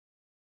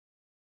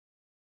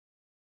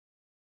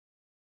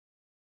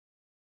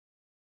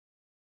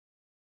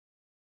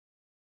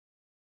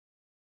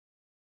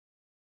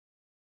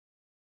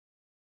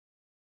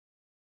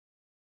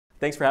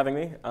Thanks for having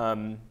me.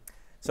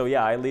 So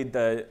yeah, I lead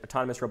the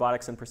Autonomous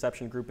Robotics and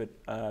Perception group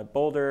at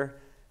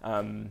Boulder.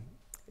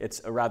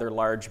 It's a rather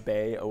large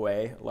bay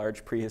away,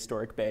 large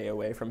prehistoric bay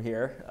away from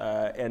here.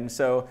 And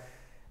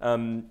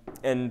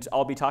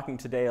I'll be talking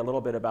today a little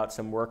bit about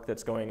some work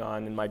that's going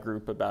on in my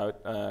group about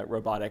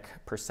robotic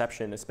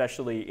perception,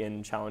 especially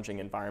in challenging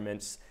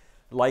environments,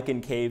 like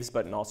in caves,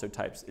 but in also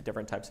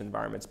different types of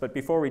environments. But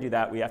before we do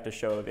that, we have to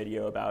show a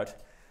video about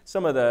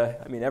some of the,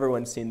 I mean,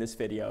 everyone's seen this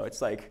video.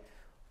 It's like,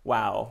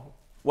 wow,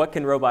 what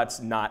can robots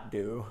not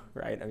do,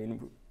 right? I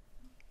mean,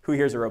 who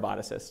here's a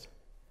roboticist?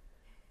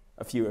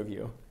 A few of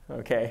you,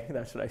 okay?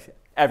 That's what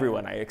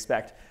everyone I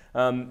expect.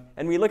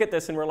 And we look at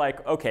this and we're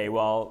like, okay,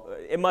 well,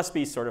 it must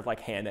be sort of like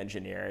hand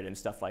engineered and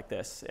stuff like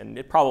this, and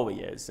it probably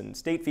is. And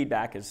state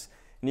feedback is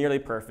nearly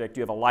perfect.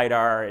 You have a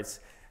LiDAR,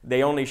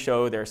 they only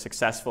show their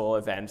successful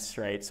events,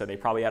 right? So they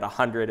probably had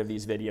 100 of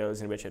these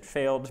videos in which it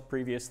failed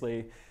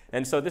previously.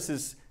 And so this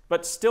is,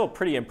 but still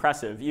pretty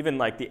impressive, even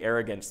like the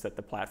arrogance that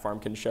the platform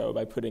can show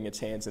by putting its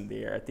hands in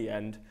the air at the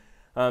end.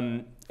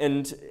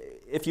 And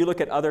if you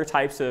look at other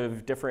types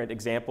of different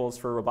examples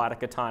for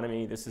robotic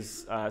autonomy, this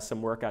is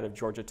some work out of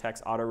Georgia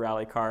Tech's auto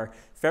rally car,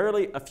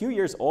 a few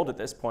years old at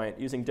this point,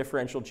 using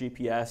differential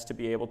GPS to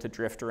be able to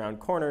drift around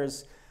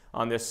corners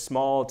on this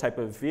small type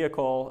of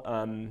vehicle.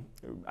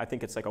 I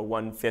think it's like a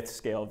 1/5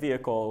 scale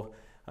vehicle,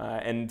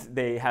 and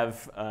they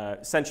have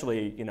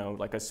essentially,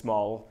 like a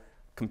small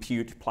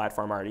compute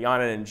platform already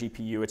on it and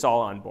GPU. It's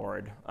all on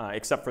board,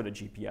 except for the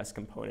GPS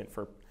component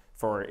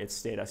for its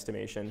state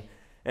estimation.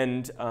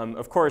 And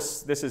of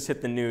course, this has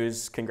hit the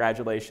news.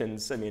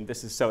 Congratulations. I mean,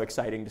 this is so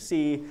exciting to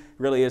see.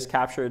 Really has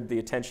captured the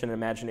attention and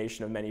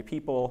imagination of many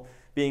people.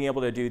 Being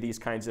able to do these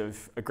kinds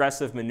of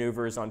aggressive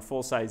maneuvers on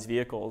full-size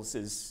vehicles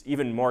is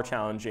even more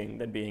challenging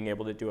than being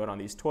able to do it on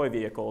these toy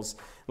vehicles,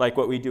 like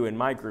what we do in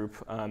my group.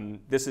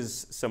 This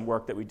is some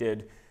work that we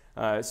did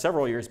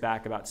several years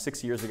back, about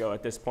 6 years ago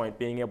at this point,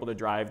 being able to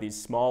drive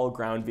these small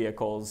ground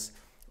vehicles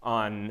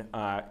on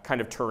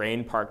kind of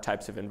terrain park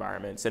types of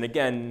environments. And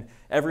again,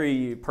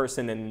 every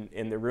person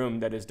in the room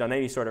that has done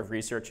any sort of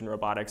research in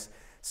robotics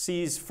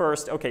sees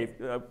first, okay,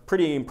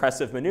 pretty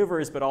impressive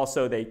maneuvers, but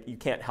also you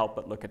can't help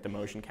but look at the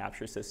motion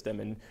capture system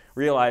and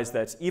realize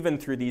that even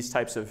through these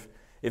types of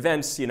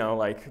events,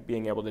 like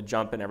being able to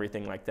jump and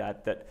everything like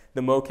that, that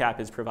the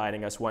mocap is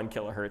providing us 1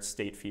 kilohertz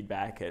state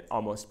feedback at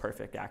almost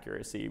perfect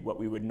accuracy, what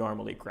we would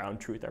normally ground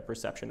truth our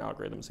perception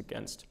algorithms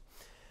against.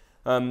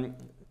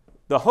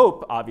 The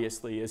hope,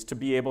 obviously, is to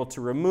be able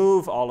to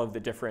remove all of the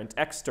different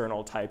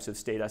external types of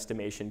state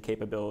estimation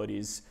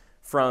capabilities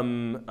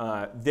from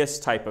this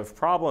type of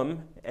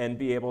problem and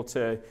be able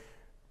to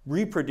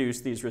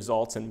reproduce these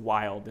results in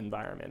wild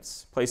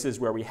environments,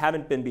 places where we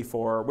haven't been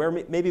before, where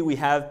maybe we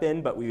have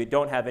been, but we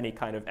don't have any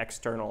kind of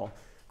external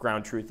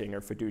ground truthing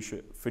or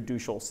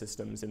fiducial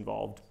systems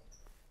involved.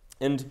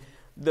 And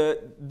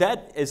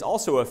that is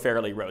also a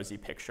fairly rosy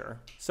picture.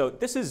 So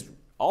this is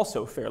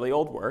also fairly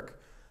old work.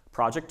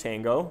 Project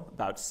Tango,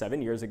 about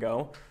 7 years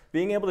ago,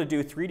 being able to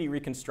do 3D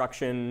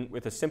reconstruction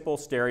with a simple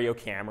stereo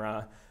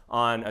camera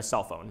on a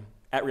cell phone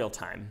at real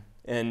time.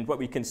 And what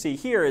we can see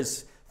here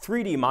is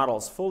 3D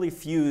models, fully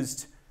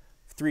fused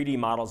 3D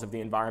models of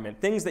the environment,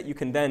 things that you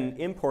can then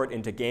import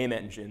into game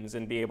engines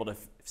and be able to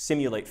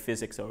simulate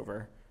physics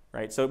over,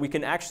 right? So we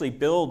can actually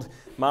build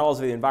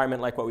models of the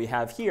environment like what we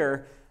have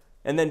here,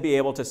 and then be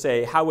able to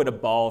say, how would a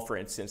ball, for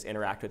instance,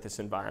 interact with this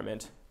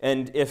environment?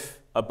 And if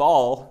a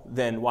ball,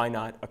 then why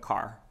not a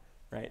car?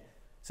 Right?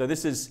 So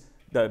this is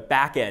the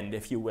back end,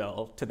 if you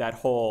will, to that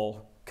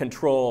whole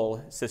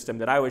control system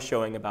that I was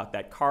showing about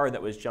that car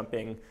that was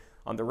jumping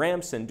on the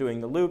ramps and doing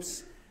the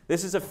loops.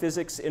 This is a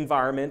physics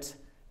environment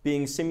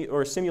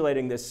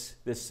simulating this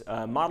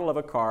model of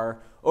a car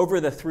over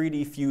the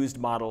 3D fused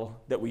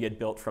model that we had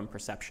built from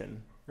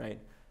perception, right?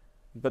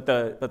 But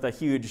the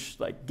huge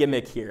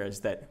gimmick here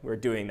is that we're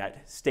doing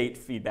that state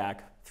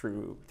feedback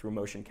through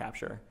motion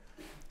capture.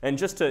 And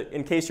just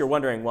in case you're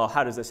wondering, well,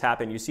 how does this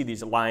happen? You see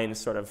these lines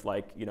sort of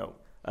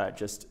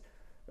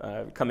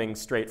coming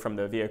straight from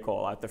the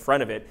vehicle at the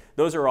front of it.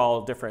 Those are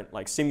all different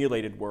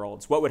simulated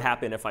worlds. What would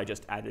happen if I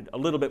just added a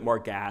little bit more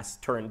gas,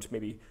 turned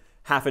maybe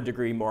half a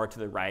degree more to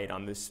the right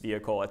on this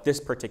vehicle at this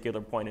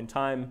particular point in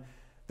time?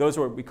 Those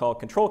are what we call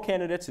control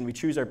candidates, and we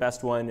choose our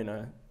best one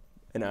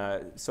in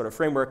a sort of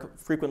framework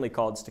frequently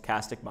called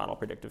stochastic model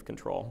predictive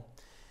control.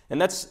 And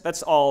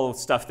that's all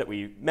stuff that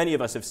many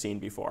of us have seen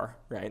before,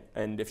 right?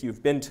 And if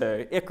you've been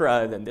to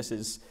ICRA, then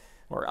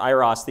or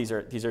IROS,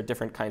 these are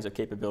different kinds of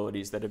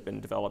capabilities that have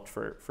been developed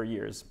for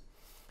years.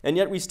 And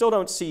yet we still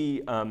don't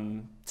see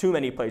too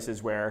many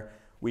places where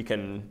we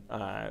can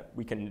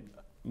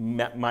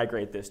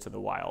migrate this to the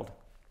wild.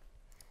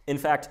 In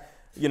fact,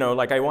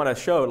 I want to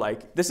show,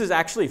 this is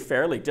actually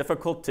fairly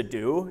difficult to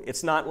do.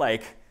 It's not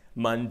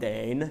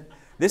mundane.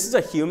 This is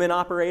a human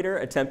operator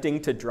attempting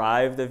to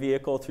drive the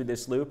vehicle through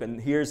this loop, and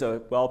here's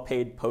a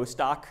well-paid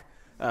postdoc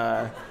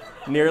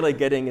nearly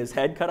getting his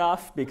head cut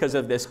off because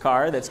of this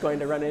car that's going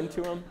to run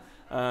into him.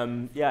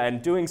 Yeah,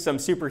 and doing some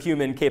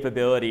superhuman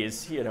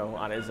capabilities,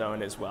 on his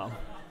own as well.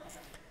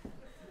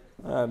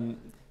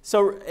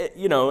 So,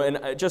 you know,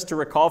 and just to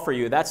recall for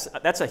you, that's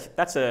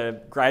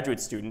a graduate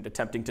student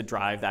attempting to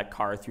drive that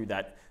car through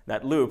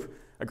that loop.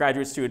 A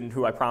graduate student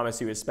who I promise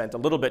you has spent a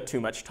little bit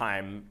too much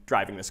time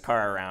driving this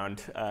car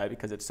around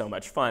because it's so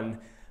much fun.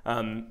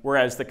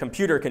 Whereas the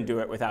computer can do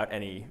it without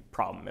any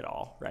problem at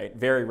all, right?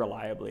 Very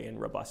reliably and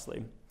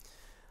robustly.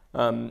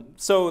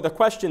 So the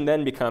question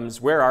then becomes,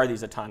 where are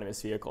these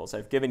autonomous vehicles?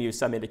 I've given you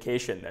some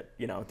indication that,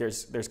 you know,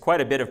 there's quite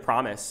a bit of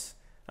promise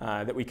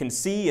that we can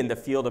see in the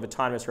field of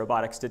autonomous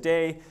robotics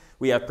today.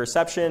 We have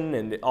perception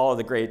and all of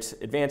the great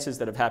advances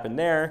that have happened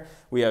there.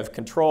 We have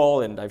control,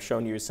 and I've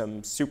shown you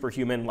some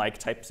superhuman-like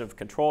types of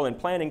control and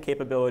planning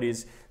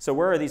capabilities. So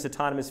where are these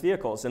autonomous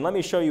vehicles? And let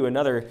me show you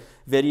another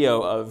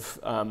video of,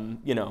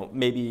 you know,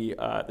 maybe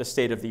the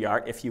state of the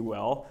art, if you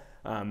will,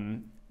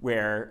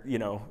 where, you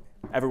know,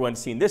 everyone's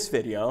seen this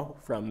video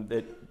from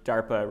the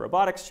DARPA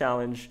Robotics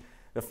Challenge,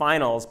 the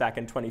finals back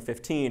in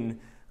 2015,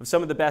 of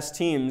some of the best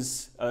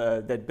teams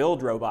that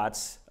build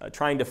robots,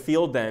 trying to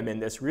field them in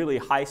this really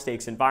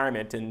high-stakes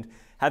environment and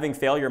having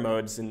failure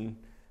modes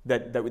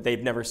that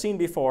they've never seen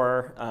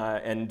before,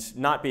 and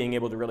not being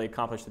able to really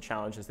accomplish the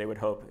challenge as they would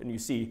hope. And you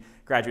see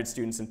graduate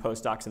students and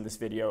postdocs in this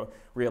video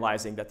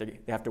realizing that they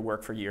have to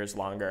work for years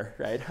longer,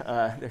 right?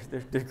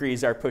 Their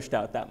degrees are pushed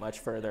out that much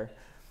further.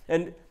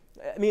 And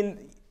I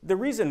mean, the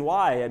reason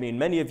why, I mean,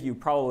 many of you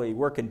probably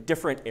work in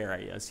different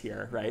areas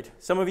here, right?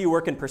 Some of you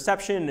work in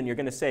perception, and you're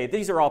going to say,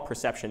 these are all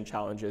perception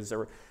challenges,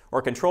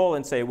 or control,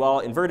 and say, well,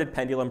 inverted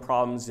pendulum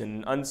problems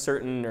in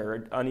uncertain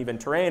or uneven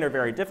terrain are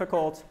very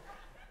difficult.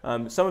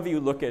 Some of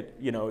you look at,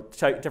 you know,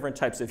 different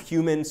types of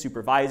human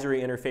supervisory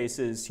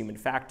interfaces, human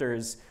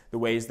factors, the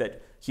ways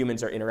that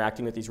humans are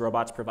interacting with these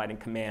robots, providing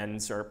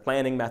commands or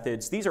planning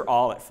methods. These are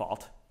all at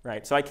fault,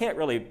 right? So I can't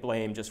really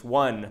blame just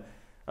one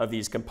of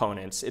these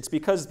components. It's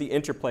because the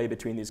interplay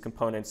between these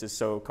components is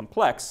so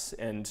complex,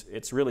 and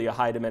it's really a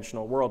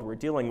high-dimensional world we're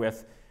dealing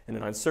with, and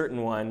an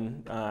uncertain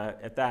one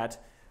at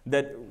that,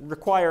 that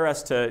require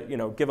us to, you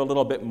know, give a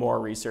little bit more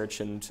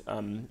research, and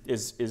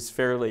is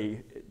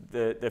fairly,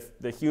 the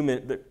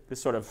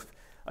sort of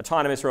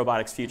autonomous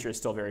robotics future is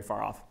still very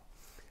far off.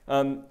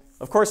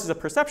 Of course, as a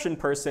perception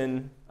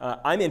person,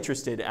 I'm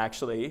interested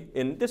actually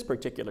in this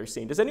particular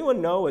scene. Does anyone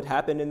know what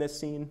happened in this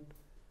scene?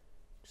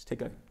 Just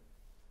take a...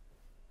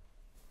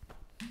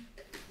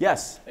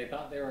 Yes? They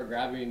thought they were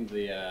grabbing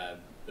the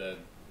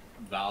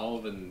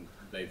valve, and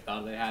they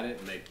thought they had it,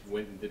 and they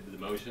went and did the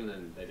motion,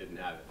 and they didn't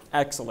have it.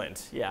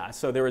 Excellent, yeah.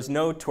 So there was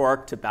no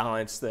torque to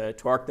balance the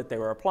torque that they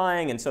were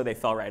applying, and so they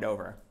fell right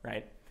over,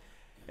 right?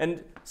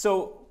 And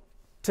so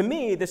to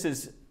me, this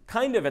is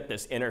kind of at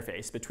this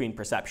interface between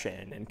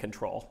perception and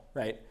control,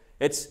 right?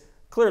 It's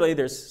clearly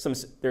there's some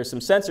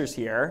sensors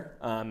here,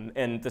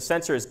 and the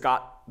sensors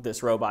got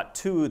this robot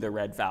to the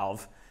red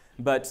valve,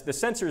 but the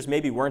sensors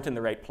maybe weren't in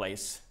the right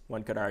place,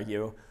 one could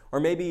argue,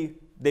 or maybe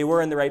they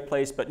were in the right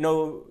place, but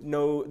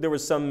there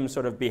was some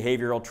sort of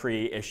behavioral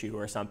tree issue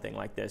or something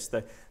like this.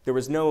 There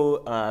was no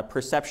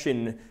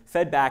perception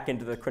fed back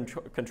into the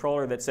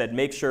controller that said,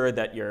 make sure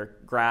that your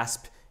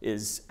grasp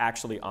is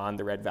actually on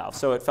the red valve.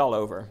 So it fell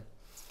over.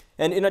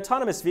 And in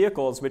autonomous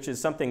vehicles, which is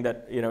something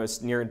that, you know,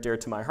 is near and dear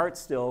to my heart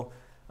still,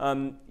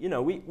 you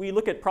know, we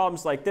look at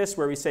problems like this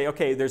where we say,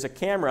 okay, there's a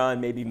camera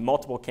and maybe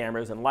multiple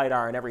cameras and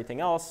LiDAR and everything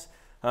else.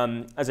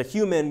 As a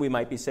human, we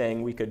might be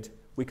saying we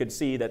could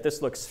see that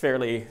this looks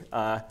fairly,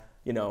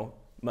 you know,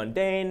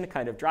 mundane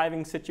kind of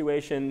driving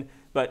situation,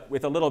 but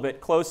with a little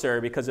bit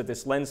closer, because of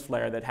this lens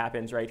flare that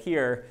happens right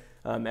here,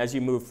 as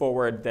you move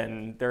forward,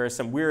 then there are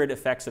some weird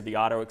effects of the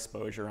auto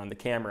exposure on the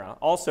camera,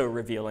 also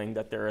revealing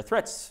that there are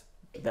threats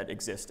that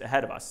exist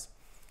ahead of us.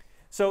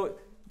 So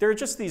there are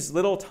just these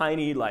little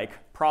tiny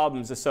like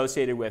problems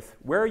associated with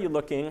where are you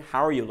looking,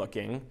 how are you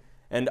looking,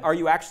 and are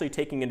you actually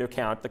taking into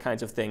account the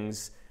kinds of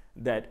things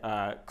that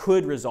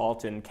could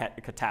result in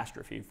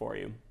catastrophe for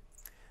you.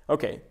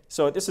 Okay,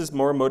 so this is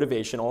more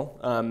motivational,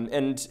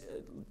 and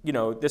you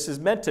know, this is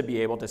meant to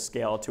be able to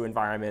scale to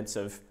environments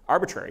of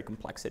arbitrary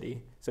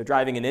complexity. So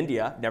driving in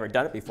India, never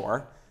done it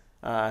before.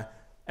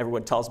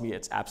 Everyone tells me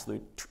it's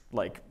absolute,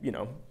 like, you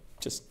know,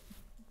 just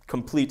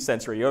complete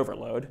sensory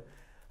overload.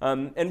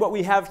 And what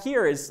we have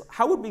here is,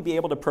 how would we be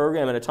able to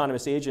program an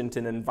autonomous agent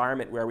in an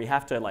environment where we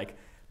have to like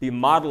be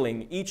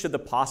modeling each of the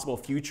possible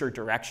future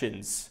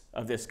directions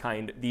of this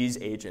kind, these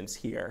agents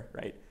here,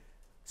 right?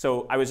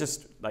 So I was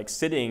just like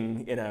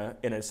sitting in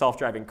a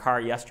self-driving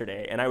car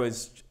yesterday, and I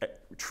was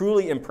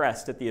truly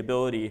impressed at the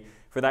ability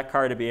for that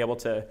car to be able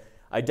to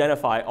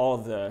identify all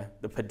of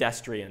the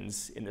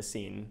pedestrians in the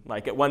scene.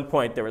 Like at one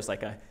point there was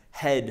like a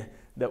head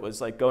that was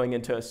like going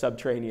into a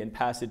subterranean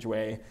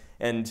passageway,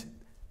 and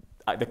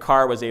the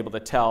car was able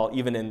to tell,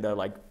 even in the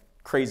like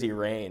crazy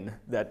rain,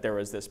 that there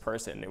was this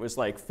person. It was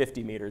like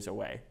 50 meters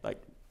away,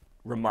 like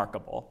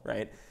remarkable,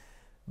 right?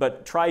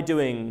 But try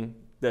doing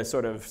the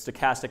sort of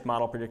stochastic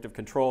model predictive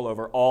control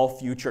over all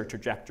future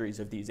trajectories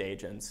of these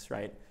agents,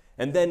 right?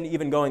 And then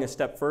even going a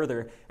step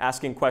further,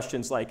 asking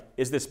questions like,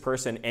 is this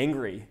person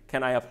angry?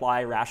 Can I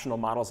apply rational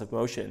models of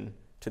motion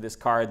to this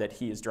car that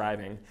he is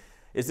driving?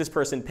 Is this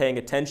person paying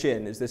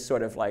attention? Is this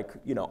sort of like,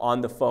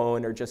 on the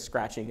phone or just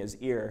scratching his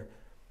ear?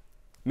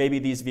 Maybe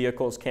these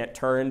vehicles can't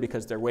turn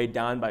because they're weighed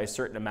down by a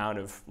certain amount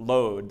of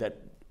load that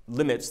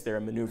limits their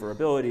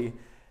maneuverability.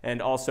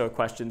 And also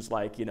questions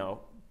like,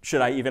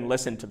 should I even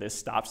listen to this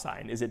stop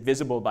sign? Is it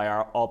visible by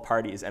all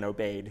parties and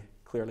obeyed?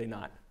 Clearly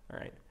not. All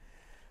right.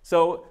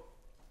 So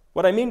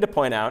what I mean to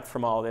point out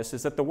from all this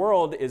is that the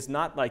world is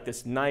not like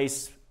this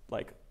nice,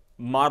 like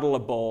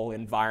modelable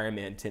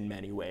environment in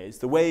many ways.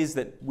 The ways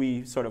that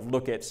we sort of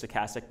look at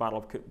stochastic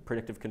model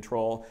predictive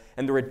control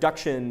and the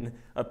reduction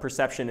of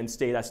perception and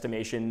state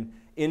estimation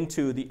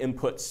into the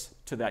inputs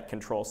to that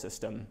control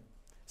system.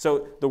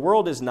 So the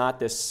world is not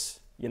this,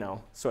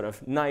 sort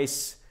of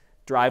nice,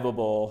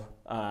 drivable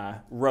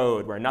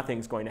road where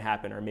nothing's going to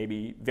happen, or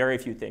maybe very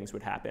few things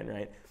would happen,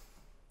 right?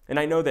 And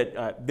I know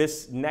that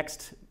this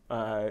next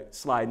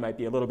slide might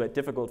be a little bit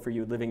difficult for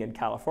you living in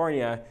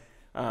California,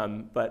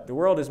 but the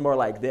world is more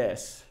like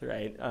this,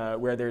 right?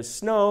 Where there's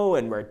snow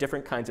and where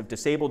different kinds of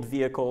disabled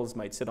vehicles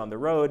might sit on the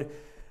road.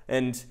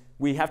 And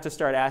we have to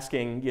start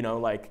asking,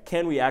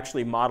 can we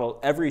actually model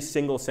every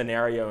single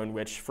scenario in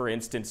which, for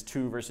instance,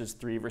 2 versus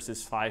 3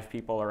 versus 5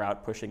 people are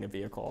out pushing a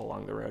vehicle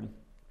along the road?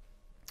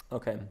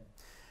 Okay.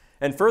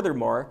 And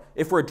furthermore,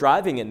 if we're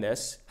driving in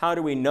this, how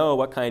do we know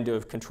what kind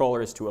of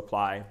controllers to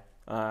apply?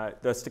 The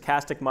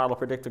stochastic model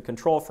predictive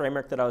control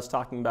framework that I was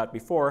talking about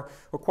before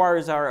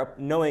requires our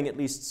knowing at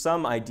least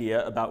some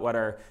idea about what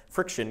our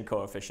friction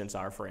coefficients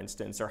are, for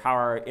instance, or how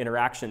our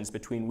interactions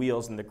between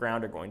wheels and the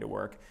ground are going to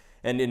work.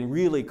 And in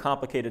really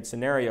complicated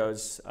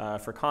scenarios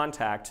for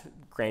contact,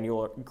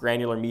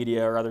 granular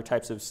media or other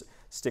types of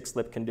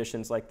stick-slip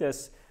conditions like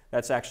this,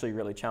 that's actually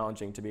really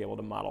challenging to be able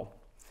to model.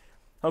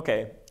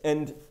 Okay,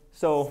 and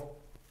so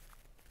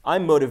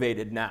I'm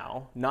motivated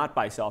now, not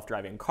by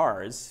self-driving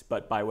cars,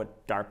 but by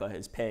what DARPA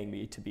is paying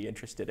me to be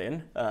interested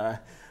in,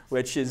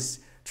 which is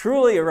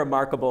truly a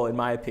remarkable, in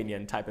my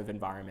opinion, type of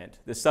environment,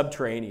 the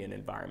subterranean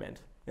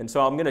environment. And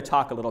so I'm going to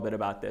talk a little bit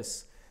about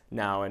this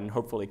now and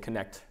hopefully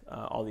connect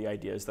all the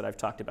ideas that I've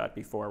talked about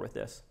before with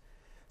this.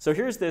 So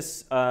here's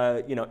this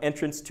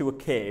entrance to a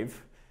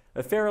cave,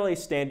 a fairly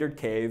standard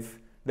cave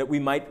that we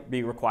might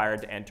be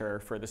required to enter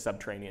for the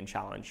subterranean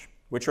challenge,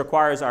 which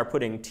requires our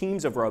putting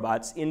teams of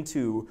robots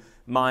into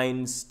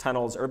mines,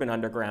 tunnels, urban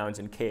undergrounds,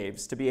 and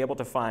caves to be able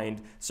to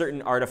find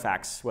certain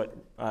artifacts, what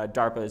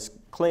DARPA has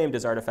claimed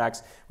as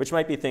artifacts, which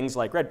might be things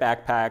like red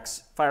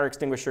backpacks, fire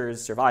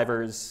extinguishers,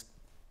 survivors,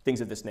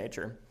 things of this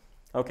nature.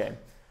 Okay.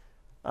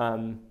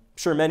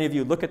 Sure, many of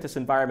you look at this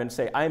environment and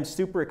say, I am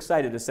super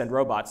excited to send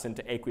robots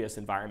into aqueous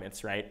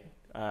environments, right?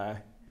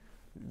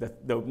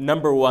 The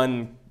number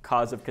one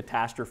cause of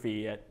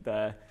catastrophe at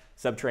the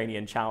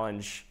subterranean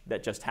challenge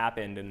that just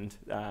happened,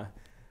 and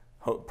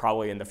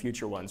probably in the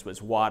future ones,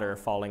 was water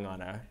falling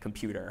on a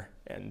computer.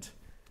 And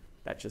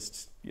that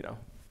just,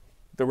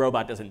 the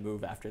robot doesn't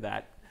move after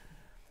that.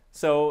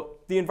 So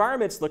the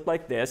environments look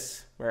like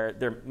this, where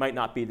there might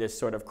not be this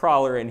sort of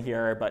crawler in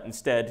here, but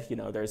instead,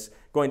 there's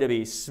going to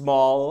be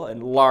small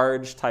and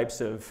large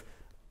types of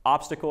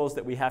obstacles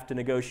that we have to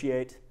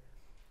negotiate.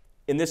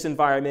 In this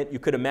environment, you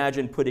could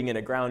imagine putting in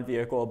a ground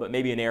vehicle, but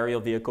maybe an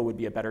aerial vehicle would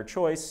be a better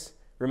choice.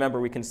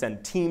 Remember, we can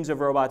send teams of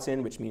robots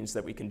in, which means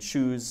that we can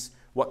choose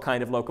what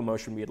kind of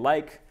locomotion we'd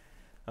like.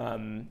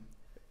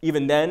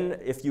 Even then,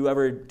 if you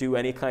ever do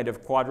any kind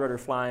of quadrotor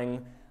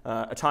flying,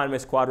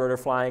 autonomous quadrotor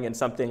flying in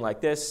something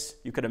like this,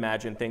 you could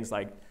imagine things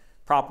like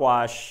prop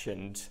wash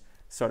and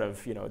sort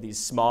of these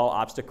small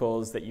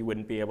obstacles that you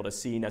wouldn't be able to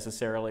see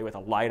necessarily with a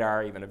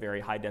LiDAR, even a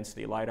very high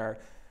density LiDAR,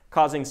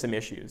 causing some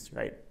issues,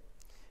 right?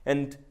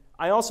 And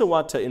I also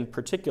want to, in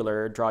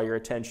particular, draw your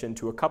attention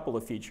to a couple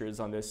of features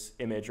on this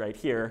image right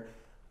here.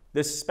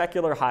 This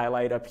specular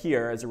highlight up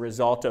here as a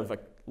result of a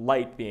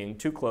light being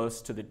too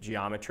close to the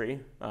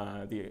geometry,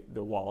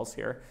 the walls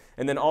here,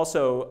 and then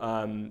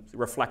also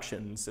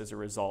reflections as a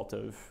result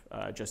of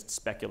just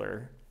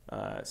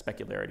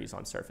specularities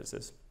on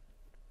surfaces.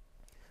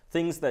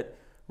 Things that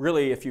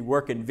really, if you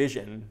work in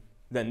vision,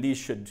 then these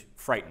should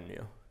frighten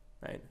you,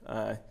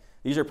 right?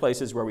 These are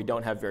places where we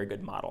don't have very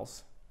good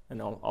models,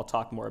 and I'll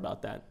talk more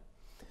about that.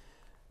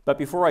 But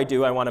before I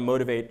do, I want to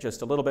motivate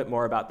just a little bit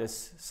more about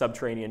this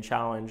subterranean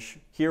challenge.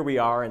 Here we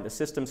are in the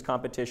systems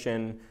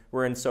competition.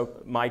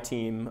 My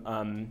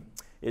team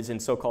is in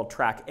so-called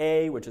Track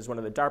A, which is one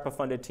of the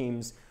DARPA-funded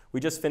teams. We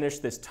just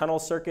finished this tunnel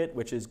circuit,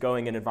 which is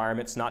going in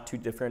environments not too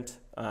different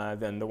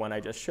than the one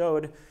I just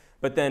showed.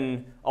 But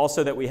then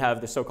also that we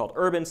have the so-called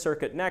urban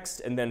circuit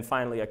next, and then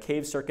finally a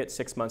cave circuit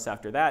 6 months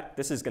after that.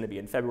 This is going to be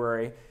in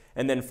February.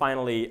 And then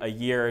finally a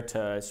year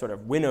to sort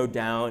of winnow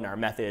down our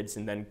methods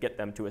and then get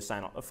them to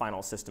a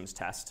final systems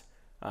test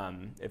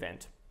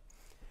event.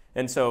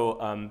 And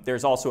so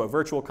there's also a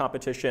virtual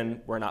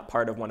competition. We're not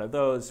part of one of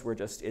those. We're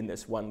just in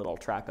this one little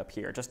track up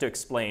here, just to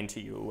explain to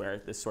you where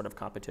this sort of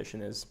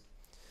competition is.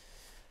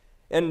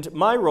 And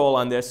my role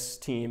on this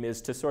team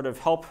is to sort of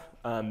help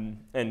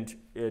and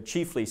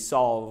chiefly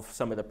solve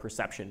some of the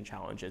perception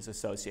challenges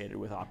associated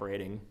with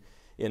operating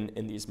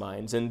in these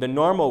mines. And the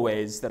normal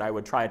ways that I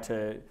would try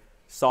to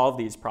solve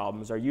these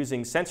problems are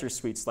using sensor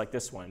suites like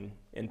this one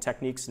in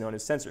techniques known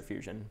as sensor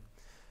fusion.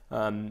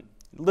 A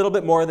little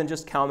bit more than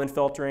just Kalman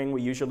filtering.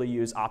 We usually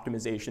use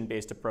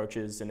optimization-based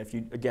approaches, and if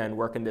you, again,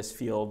 work in this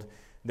field,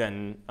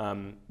 then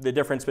the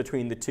difference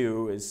between the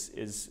two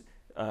is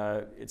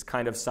it's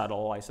kind of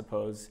subtle, I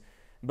suppose.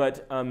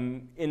 But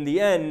in the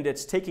end,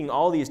 it's taking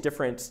all these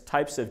different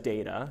types of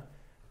data,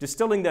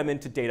 distilling them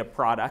into data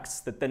products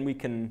that then we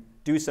can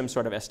do some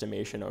sort of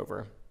estimation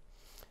over.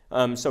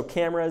 So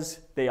cameras,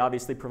 they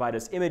obviously provide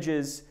us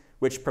images,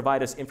 which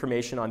provide us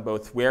information on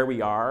both where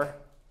we are,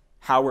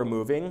 how we're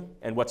moving,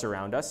 and what's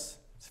around us.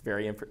 It's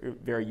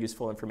very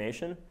useful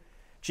information.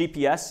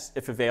 GPS,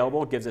 if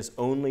available, gives us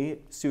only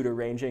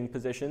pseudo-ranging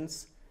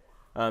positions.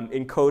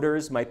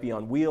 Encoders might be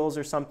on wheels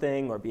or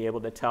something, or be able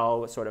to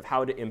tell sort of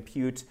how to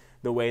impute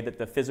the way that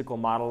the physical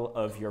model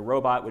of your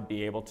robot would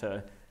be able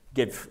to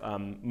give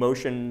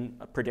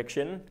motion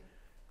prediction.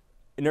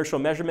 Inertial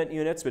measurement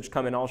units, which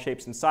come in all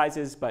shapes and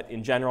sizes, but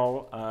in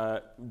general,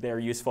 they're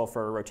useful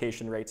for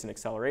rotation rates and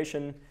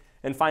acceleration.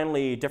 And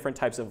finally, different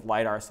types of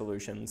LiDAR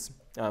solutions,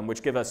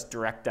 which give us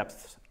direct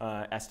depth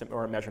estimate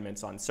or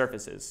measurements on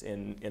surfaces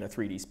in a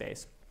 3D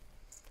space.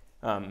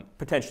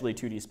 Potentially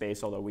 2D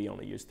space, although we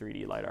only use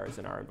 3D LiDARs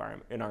in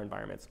our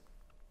environments.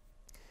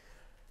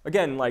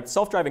 Again, like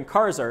self-driving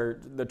cars are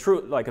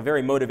like a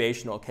very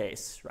motivational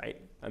case, right?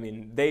 I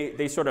mean,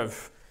 they sort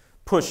of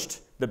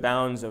pushed the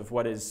bounds of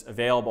what is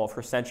available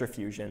for sensor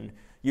fusion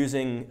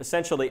using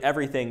essentially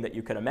everything that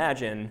you can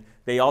imagine.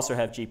 They also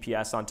have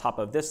GPS on top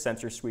of this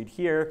sensor suite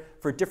here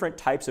for different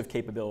types of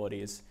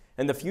capabilities.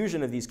 And the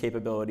fusion of these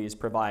capabilities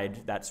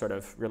provide that sort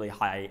of really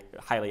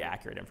highly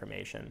accurate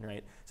information,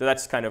 right? So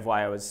that's kind of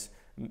why I was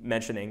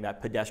mentioning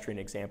that pedestrian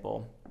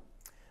example.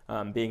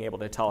 Being able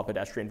to tell a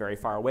pedestrian very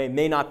far away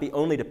may not be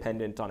only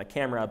dependent on a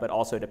camera, but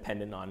also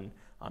dependent on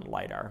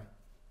LiDAR.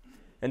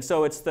 And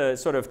so it's the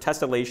sort of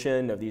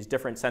tessellation of these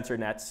different sensor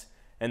nets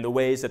and the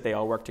ways that they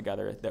all work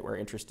together that we're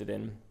interested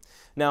in.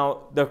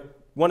 Now,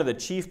 one of the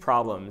chief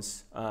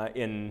problems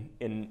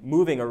in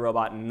moving a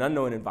robot in an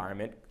unknown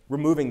environment,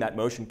 removing that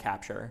motion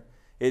capture,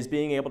 is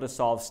being able to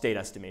solve state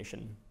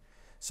estimation.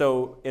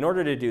 So in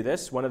order to do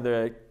this, one of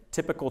the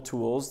typical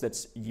tools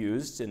that's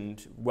used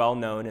and well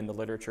known in the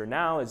literature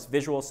now is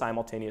visual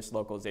simultaneous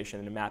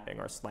localization and mapping,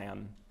 or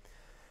SLAM.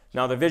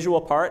 Now, the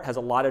visual part has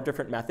a lot of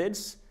different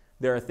methods.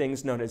 There are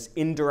things known as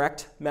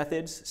indirect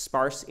methods,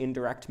 sparse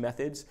indirect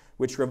methods,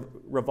 which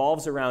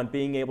revolves around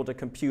being able to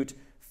compute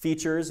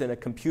features in a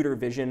computer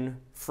vision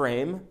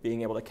frame,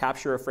 being able to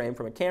capture a frame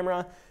from a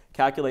camera,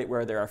 calculate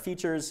where there are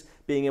features,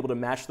 being able to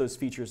match those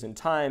features in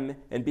time,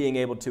 and being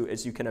able to,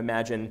 as you can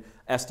imagine,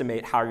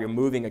 estimate how you're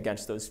moving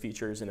against those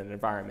features in an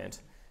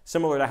environment.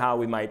 Similar to how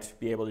we might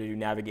be able to do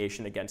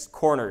navigation against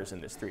corners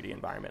in this 3D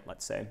environment,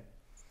 let's say.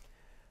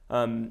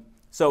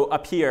 So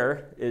up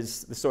here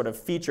is the sort of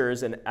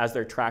features and as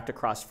they're tracked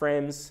across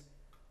frames.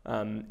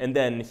 And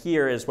then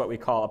here is what we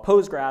call a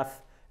pose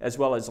graph, as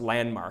well as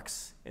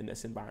landmarks in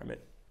this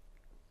environment.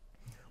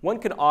 One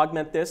could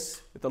augment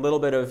this with a little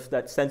bit of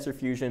that sensor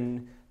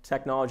fusion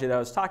technology that I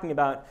was talking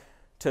about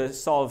to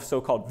solve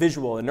so-called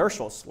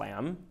visual-inertial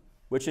SLAM,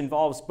 which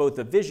involves both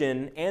the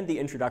vision and the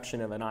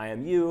introduction of an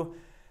IMU.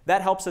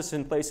 That helps us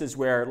in places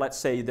where, let's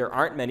say, there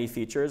aren't many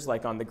features,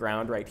 like on the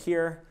ground right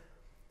here,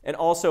 and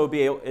also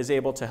is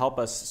able to help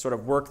us sort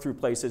of work through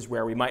places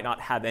where we might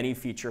not have any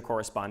feature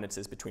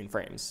correspondences between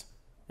frames.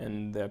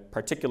 And the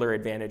particular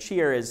advantage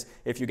here is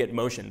if you get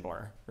motion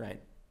blur, right?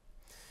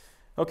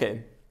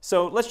 Okay,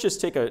 so let's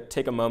just take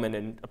a moment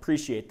and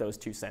appreciate those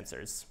two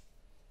sensors.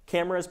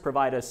 Cameras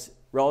provide us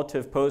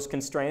relative pose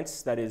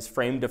constraints, that is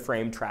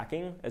frame-to-frame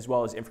tracking, as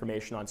well as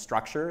information on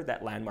structure,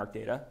 that landmark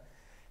data.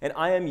 And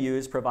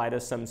IMUs provide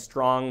us some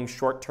strong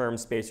short-term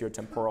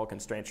spatiotemporal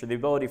constraints, or the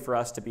ability for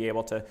us to be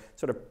able to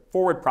sort of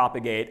forward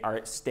propagate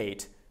our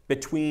state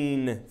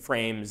between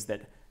frames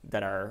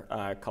that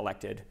are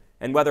collected.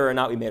 And whether or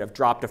not we may have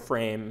dropped a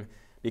frame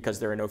because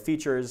there are no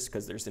features,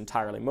 because there's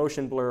entirely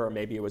motion blur, or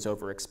maybe it was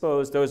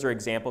overexposed, those are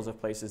examples of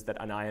places that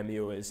an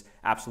IMU is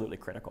absolutely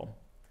critical.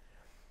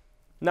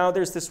 Now,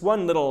 there's this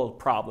one little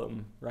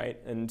problem, right?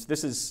 And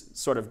this is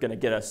sort of going to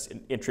get us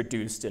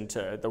introduced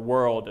into the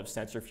world of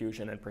sensor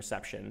fusion and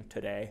perception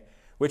today,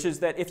 which is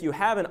that if you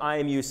have an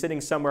IMU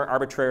sitting somewhere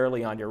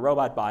arbitrarily on your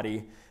robot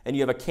body, and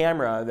you have a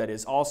camera that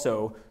is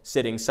also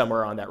sitting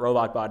somewhere on that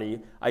robot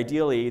body,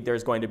 ideally,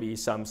 there's going to be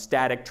some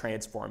static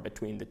transform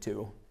between the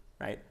two,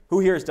 right? Who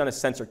here has done a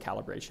sensor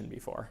calibration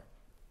before?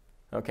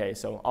 Okay,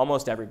 so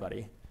almost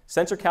everybody.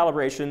 Sensor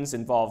calibrations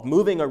involve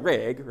moving a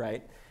rig,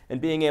 right? And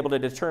being able to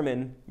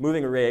determine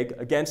moving a rig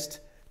against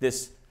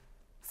this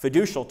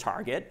fiducial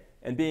target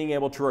and being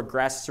able to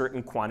regress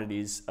certain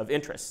quantities of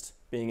interest,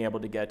 being able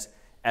to get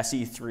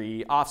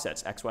SE3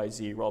 offsets,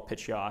 XYZ, roll,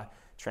 pitch, yaw,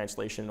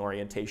 translation,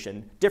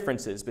 orientation,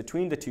 differences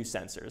between the two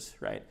sensors,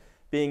 right?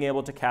 Being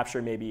able to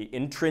capture maybe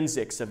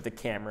intrinsics of the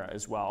camera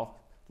as well,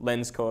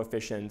 lens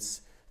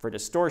coefficients for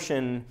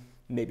distortion,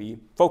 maybe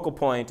focal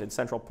point and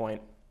central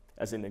point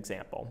as an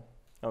example,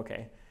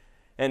 okay?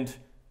 And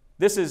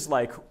this is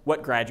like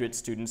what graduate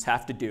students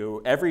have to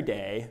do every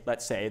day,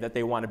 let's say, that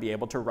they want to be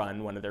able to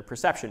run one of their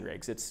perception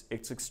rigs. It's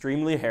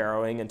extremely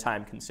harrowing and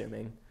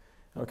time-consuming,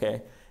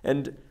 okay?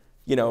 And,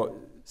 you know,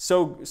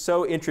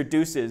 so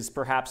introduces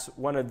perhaps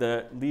one of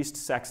the least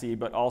sexy,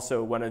 but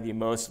also one of the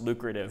most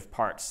lucrative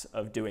parts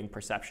of doing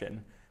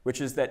perception,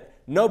 which is that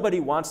nobody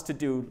wants to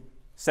do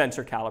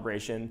sensor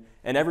calibration,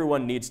 and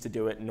everyone needs to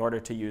do it in order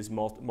to use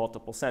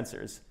multiple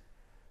sensors.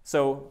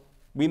 So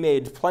we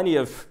made plenty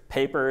of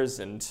papers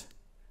and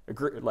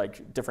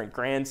like different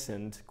grants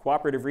and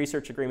cooperative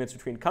research agreements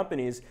between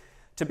companies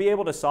to be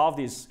able to solve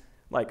these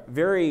like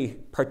very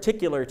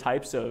particular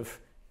types of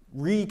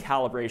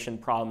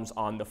recalibration problems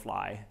on the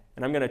fly.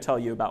 And I'm going to tell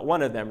you about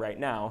one of them right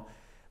now.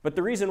 But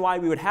the reason why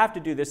we would have to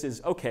do this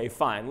is, okay,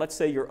 fine. Let's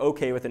say you're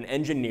okay with an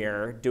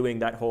engineer doing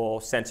that whole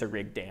sensor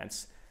rig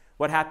dance.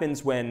 What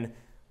happens when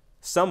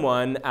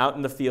someone out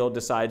in the field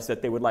decides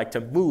that they would like to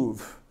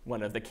move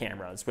one of the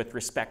cameras with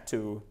respect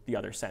to the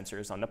other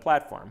sensors on the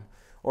platform?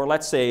 Or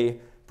let's say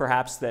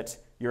perhaps that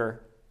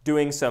you're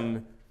doing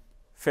some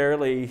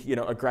fairly, you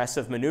know,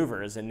 aggressive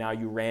maneuvers, and now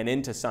you ran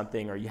into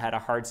something or you had a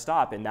hard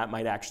stop, and that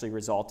might actually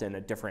result in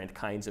a different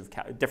kinds of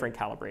different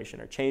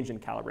calibration or change in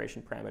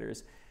calibration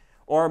parameters.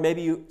 Or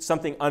maybe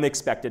something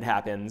unexpected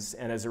happens,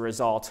 and as a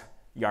result,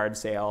 yard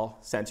sale,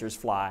 sensors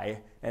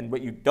fly, and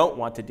what you don't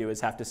want to do is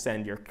have to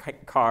send your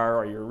car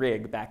or your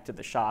rig back to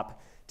the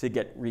shop to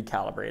get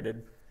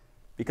recalibrated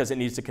because it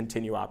needs to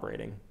continue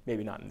operating.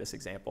 Maybe not in this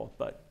example,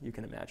 but you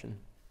can imagine.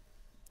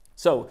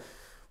 So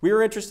we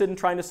were interested in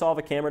trying to solve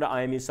a camera to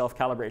IMU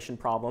self-calibration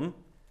problem.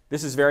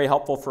 This is very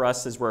helpful for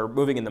us as we're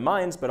moving in the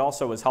mines, but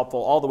also was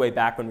helpful all the way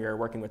back when we were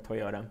working with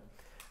Toyota.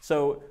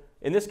 So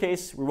in this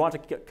case, we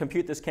want to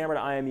compute this camera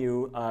to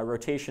IMU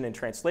rotation and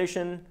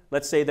translation.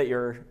 Let's say that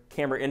your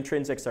camera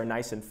intrinsics are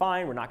nice and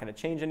fine. We're not going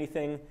to change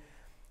anything.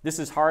 This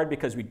is hard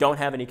because we don't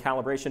have any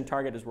calibration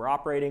target as we're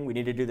operating. We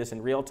need to do this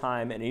in real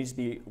time, and it needs to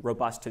be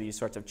robust to these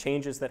sorts of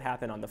changes that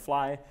happen on the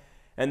fly.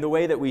 And the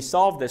way that we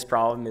solve this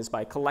problem is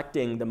by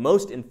collecting the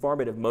most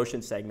informative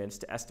motion segments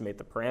to estimate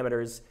the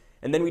parameters,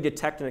 and then we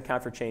detect and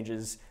account for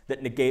changes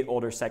that negate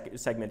older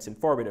segments'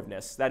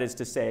 informativeness. That is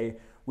to say,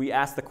 we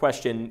ask the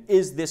question,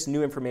 is this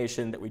new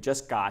information that we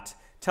just got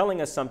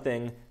telling us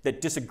something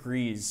that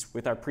disagrees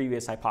with our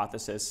previous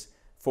hypothesis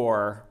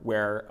for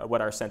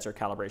what our sensor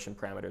calibration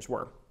parameters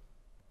were?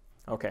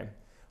 Okay,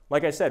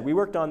 like I said, we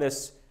worked on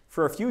this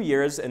for a few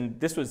years, and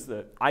this was,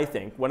 I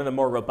think, one of the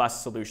more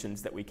robust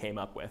solutions that we came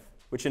up with,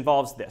 which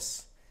involves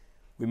this.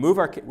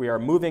 We are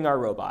moving our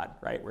robot,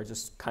 right? We're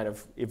just kind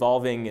of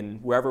evolving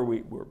and wherever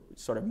we're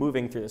sort of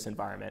moving through this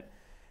environment.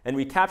 And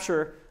we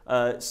capture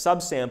a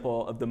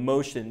subsample of the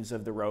motions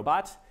of the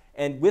robot.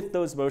 And with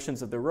those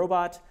motions of the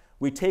robot,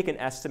 we take an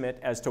estimate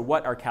as to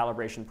what our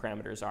calibration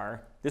parameters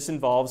are. This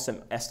involves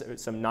some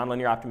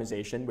nonlinear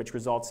optimization, which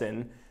results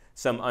in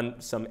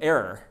some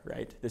error,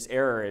 right? This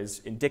error is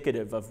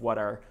indicative of what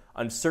our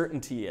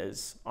uncertainty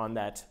is on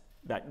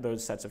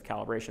those sets of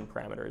calibration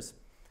parameters.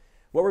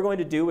 What we're going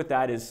to do with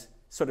that is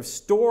sort of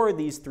store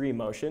these three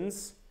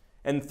motions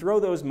and throw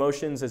those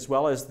motions as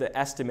well as the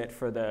estimate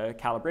for the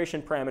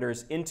calibration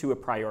parameters into a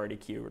priority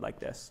queue like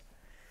this.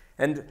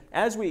 And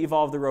as we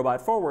evolve the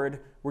robot forward,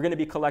 we're going to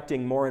be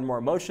collecting more and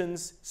more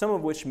motions, some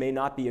of which may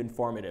not be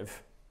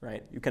informative,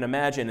 right? You can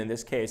imagine in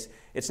this case,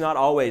 it's not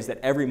always that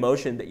every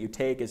motion that you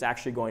take is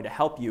actually going to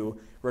help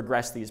you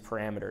regress these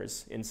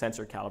parameters in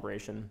sensor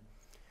calibration.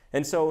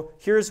 And so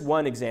here's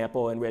one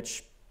example in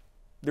which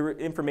the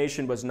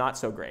information was not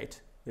so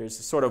great. There's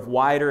a sort of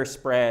wider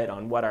spread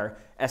on what our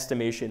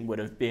estimation would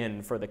have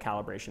been for the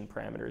calibration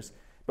parameters.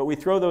 But we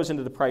throw those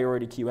into the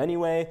priority queue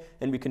anyway,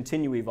 and we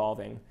continue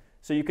evolving.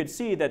 So you could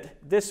see that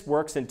this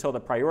works until the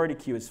priority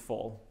queue is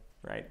full,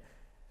 right?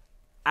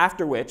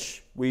 After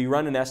which, we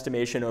run an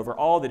estimation over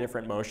all the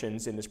different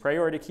motions in this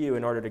priority queue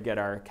in order to get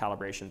our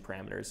calibration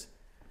parameters.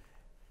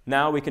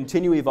 Now we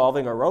continue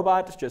evolving our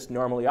robot, just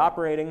normally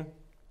operating,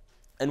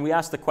 and we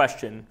ask the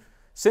question,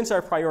 since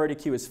our priority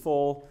queue is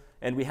full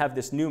and we have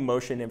this new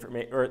motion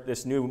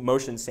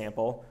motion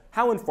sample,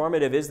 how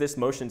informative is this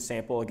motion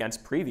sample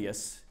against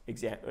previous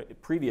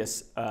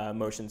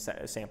motion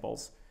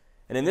samples?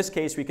 And in this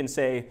case, we can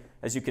say,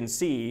 as you can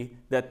see,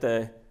 that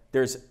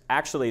there's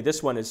actually,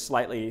 this one is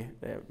slightly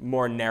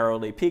more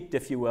narrowly peaked,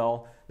 if you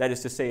will. That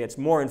is to say, it's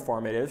more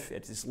informative.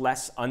 It is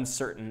less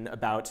uncertain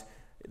about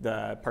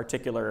the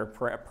particular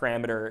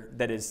parameter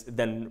that is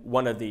then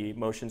one of the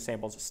motion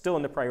samples still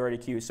in the priority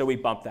queue, so we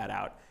bump that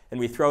out, and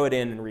we throw it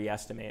in and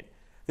re-estimate.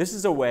 This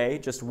is a way,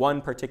 just one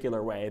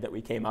particular way that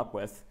we came up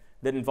with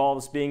that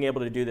involves being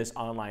able to do this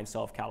online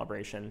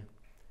self-calibration.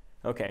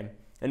 Okay,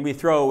 and we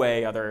throw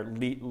away other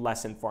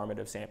less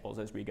informative samples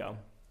as we go.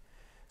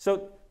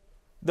 So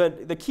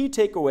the key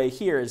takeaway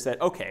here is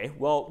that, okay,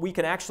 well, we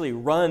can actually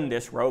run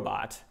this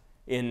robot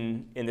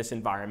in this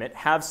environment,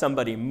 have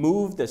somebody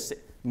move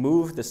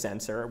the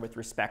sensor with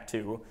respect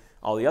to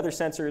all the other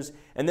sensors,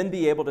 and then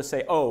be able to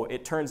say, oh,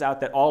 it turns out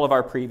that all of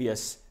our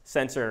previous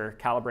sensor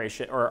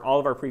calibration or all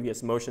of our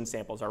previous motion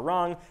samples are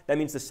wrong. That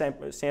means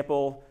the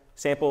sample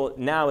sample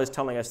now is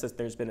telling us that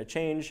there's been a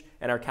change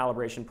and our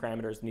calibration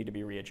parameters need to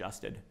be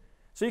readjusted.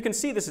 So you can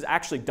see this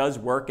actually does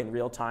work in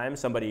real time.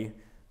 Somebody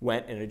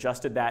went and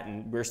adjusted that,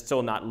 and we're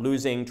still not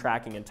losing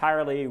tracking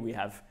entirely. We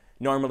have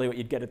normally what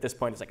you'd get at this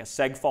point is like a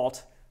seg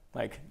fault.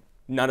 Like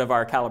none of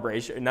our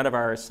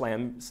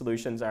SLAM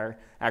solutions are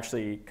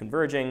actually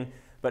converging.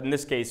 But in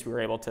this case, we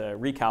were able to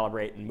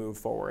recalibrate and move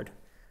forward.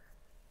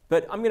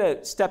 But I'm going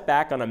to step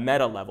back on a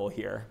meta level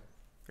here.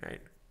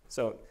 Right?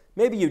 So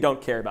maybe you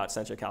don't care about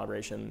sensor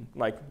calibration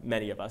like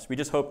many of us. We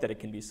just hope that it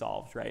can be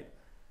solved, right?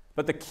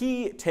 But the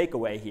key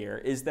takeaway here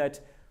is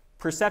that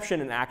perception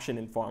and action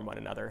inform one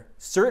another.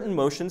 Certain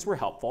motions were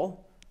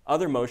helpful,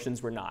 other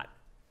motions were not.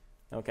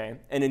 Okay?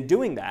 And in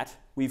doing that,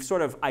 we've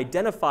sort of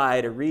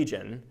identified a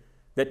region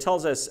that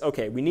tells us,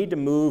 okay, we need to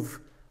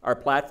move our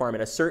platform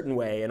in a certain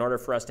way in order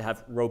for us to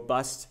have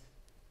robust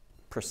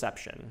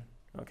perception.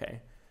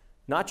 Okay?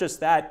 Not just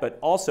that, but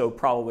also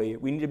probably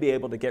we need to be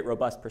able to get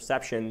robust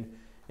perception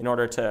in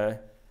order to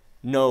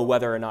know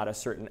whether or not a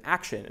certain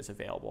action is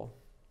available.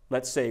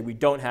 Let's say we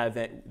don't have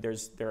it,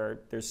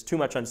 there's too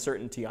much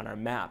uncertainty on our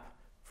map,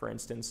 for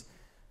instance,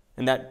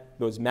 and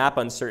those map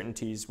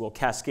uncertainties will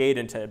cascade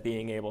into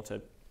being able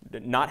to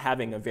not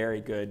having a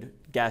very good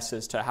guess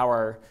as to how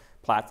our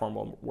platform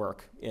will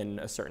work in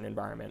a certain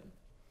environment.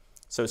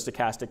 So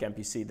stochastic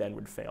MPC then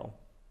would fail.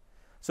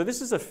 So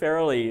this is a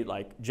fairly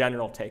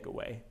general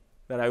takeaway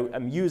that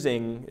I'm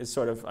using is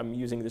I'm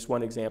using this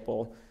one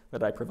example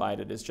that I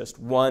provided as just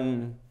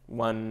one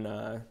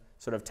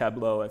sort of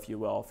tableau, if you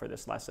will, for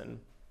this lesson.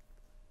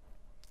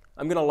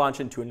 I'm going to launch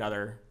into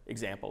another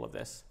example of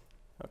this.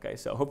 Okay,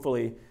 so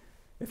hopefully,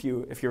 if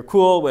you're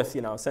cool with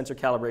sensor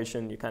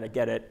calibration, you kind of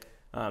get it.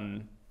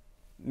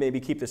 Maybe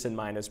keep this in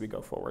mind as we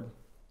go forward.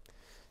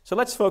 So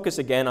let's focus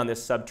again on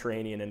this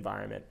subterranean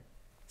environment.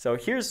 So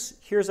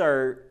here's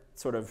our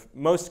sort of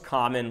most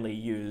commonly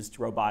used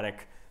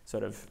robotic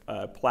sort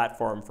of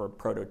platform for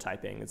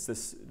prototyping. It's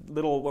this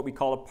little what we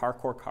call a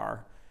parkour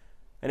car,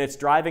 and it's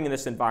driving in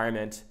this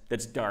environment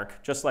that's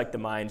dark, just like the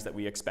mines that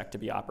we expect to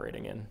be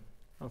operating in.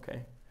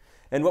 Okay.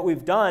 And what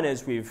we've done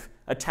is we've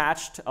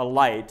attached a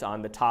light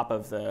on the top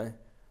of the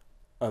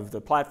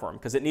platform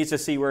because it needs to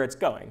see where it's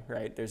going,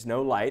 right? There's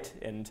no light,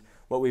 and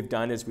what we've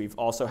done is we've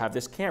also have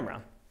this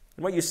camera.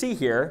 And what you see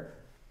here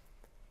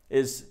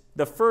is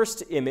the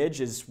first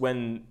image is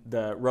when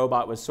the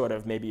robot was sort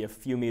of maybe a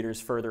few meters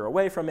further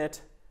away from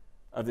it,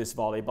 of this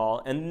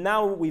volleyball. And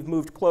now we've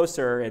moved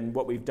closer, and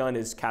what we've done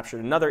is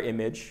captured another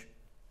image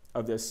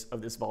of this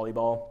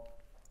volleyball.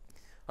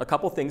 A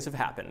couple things have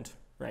happened,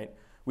 right?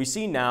 We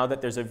see now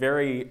that there's a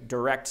very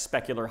direct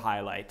specular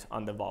highlight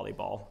on the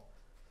volleyball,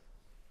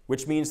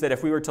 which means that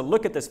if we were to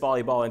look at this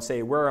volleyball and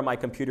say, where are my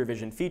computer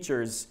vision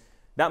features,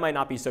 that might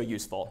not be so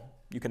useful,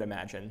 you can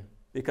imagine,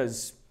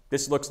 because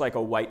this looks like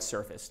a white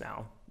surface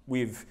now.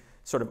 We've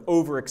sort of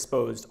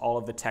overexposed all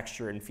of the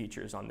texture and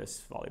features on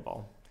this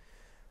volleyball.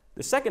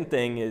 The second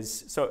thing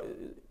is, so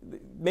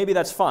maybe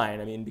that's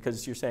fine, I mean,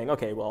 because you're saying,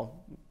 okay,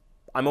 well,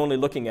 I'm only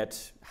looking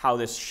at how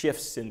this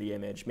shifts in the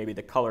image. Maybe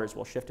the colors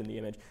will shift in the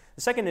image.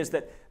 The second is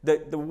that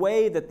the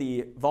way that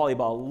the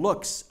volleyball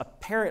looks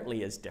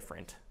apparently is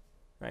different,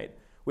 right?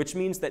 Which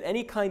means that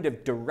any kind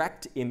of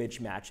direct image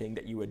matching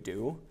that you would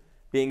do,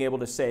 being able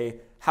to say,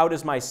 how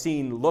does my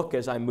scene look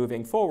as I'm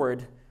moving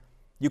forward,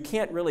 you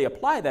can't really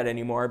apply that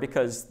anymore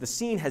because the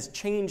scene has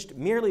changed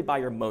merely by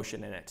your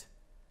motion in it,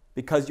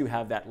 because you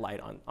have that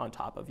light on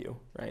top of you,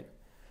 right?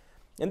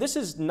 And this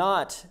is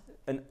not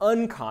an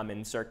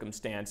uncommon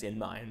circumstance in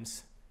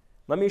mines.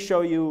 Let me show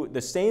you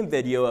the same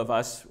video of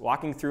us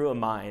walking through a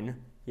mine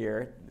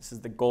here. This is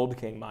the Gold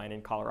King mine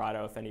in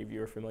Colorado, if any of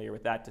you are familiar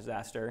with that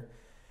disaster.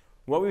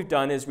 What we've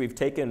done is we've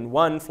taken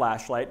one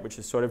flashlight, which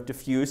is sort of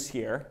diffuse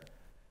here,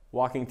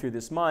 walking through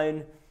this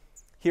mine.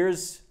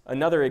 Here's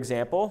another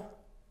example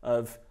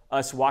of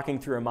us walking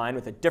through a mine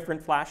with a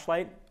different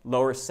flashlight,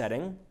 lower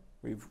setting.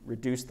 We've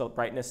reduced the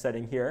brightness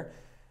setting here.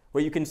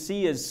 What you can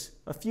see is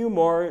a few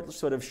more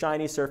sort of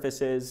shiny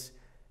surfaces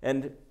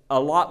and a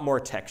lot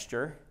more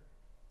texture,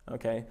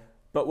 okay?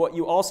 But what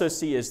you also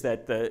see is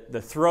that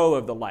the throw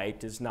of the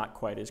light is not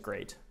quite as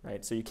great,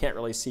 right? So you can't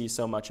really see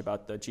so much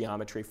about the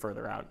geometry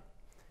further out.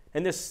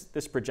 And this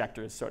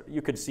projector is sort of,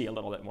 you could see a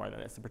little bit more than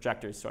this. The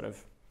projector is sort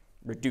of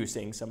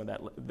reducing some of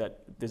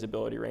that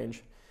visibility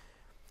range.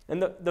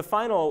 And the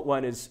final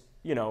one is,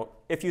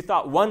 if you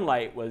thought one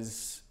light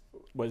was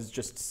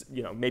just,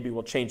 maybe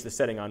we'll change the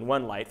setting on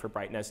one light for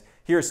brightness.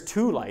 Here's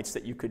two lights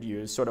that you could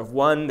use, sort of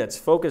one that's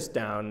focused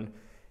down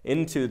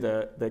into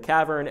the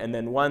cavern, and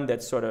then one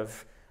that's sort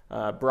of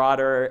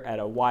broader at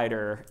a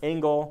wider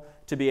angle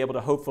to be able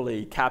to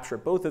hopefully capture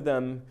both of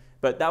them.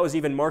 But that was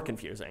even more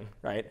confusing,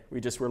 right?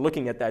 We just were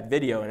looking at that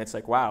video, and it's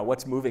like, wow,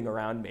 what's moving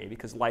around me?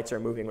 Because lights are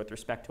moving with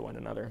respect to one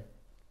another.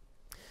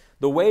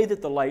 The way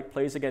that the light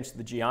plays against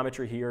the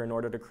geometry here in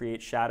order to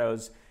create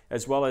shadows,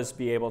 as well as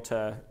be able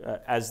to,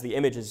 as the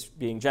image is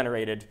being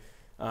generated,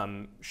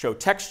 show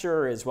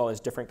texture as well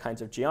as different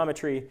kinds of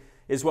geometry,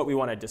 is what we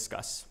want to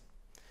discuss.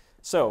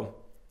 So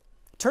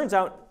turns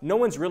out no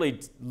one's really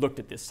looked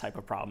at this type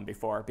of problem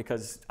before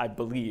because I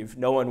believe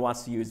no one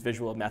wants to use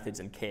visual methods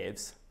in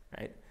caves,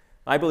 right?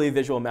 I believe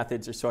visual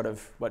methods are sort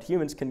of what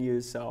humans can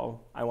use,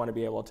 so I want to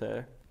be able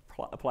to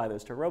apply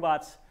those to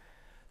robots.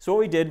 So what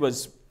we did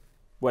was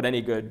what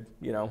any good,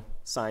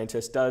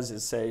 scientist does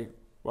is say,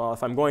 well,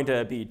 if I'm going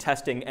to be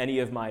testing any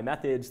of my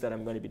methods that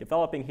I'm going to be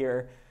developing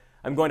here,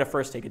 I'm going to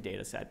first take a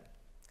data set.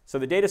 So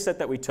the data set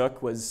that we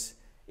took was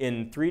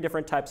in 3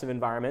 different types of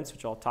environments,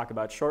 which I'll talk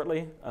about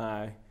shortly.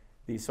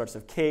 These sorts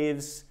of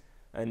caves,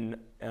 and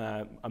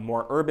a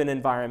more urban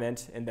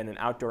environment, and then an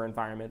outdoor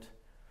environment.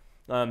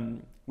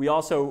 We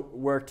also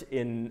worked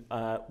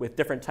with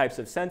different types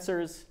of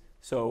sensors.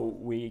 So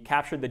we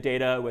captured the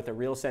data with a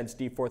RealSense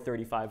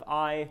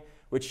D435i,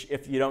 which,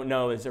 if you don't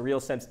know, is a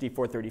RealSense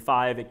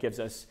D435. It gives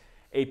us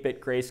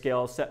 8-bit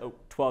grayscale,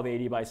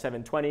 1280 by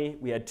 720.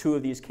 We had 2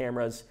 of these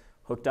cameras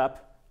hooked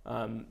up,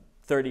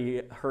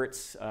 30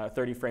 hertz,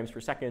 30 frames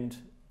per second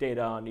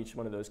data on each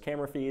one of those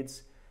camera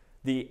feeds.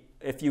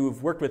 If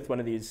you've worked with one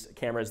of these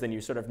cameras, then you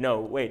sort of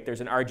know, wait,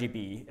 there's an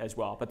RGB as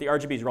well. But the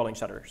RGB is rolling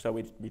shutter, so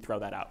we throw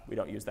that out. We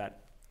don't use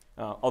that,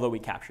 although we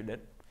captured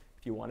it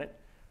if you want it.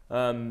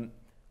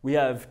 We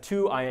have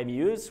 2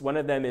 IMUs. One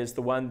of them is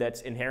the one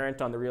that's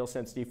inherent on the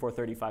RealSense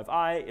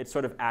D435i. It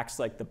sort of acts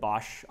like the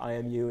Bosch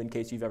IMU in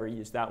case you've ever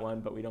used that one,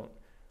 but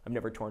I've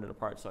never torn it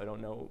apart, so I don't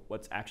know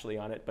what's actually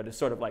on it. But it's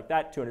sort of like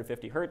that,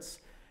 250 hertz,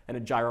 and a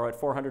gyro at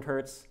 400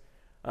 hertz.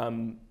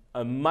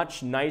 A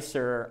much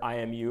nicer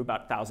IMU,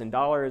 about $1,000,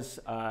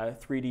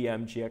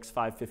 3DM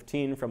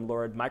GX515 from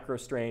Lord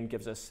Microstrain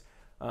gives us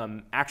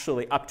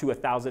actually up to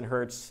 1,000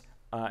 hertz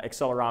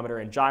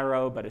accelerometer and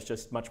gyro, but it's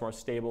just much more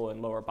stable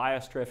and lower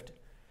bias drift.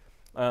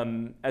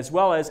 As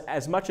well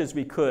as much as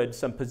we could,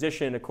 some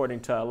position according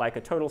to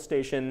Leica total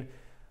station.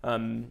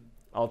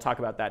 I'll talk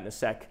about that in a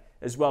sec,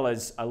 as well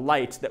as a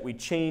light that we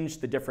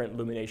changed the different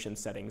illumination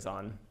settings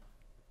on.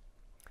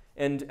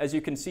 And as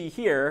you can see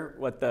here,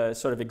 what the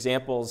sort of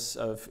examples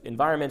of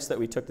environments that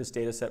we took this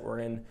data set were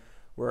in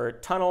were a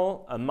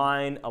tunnel, a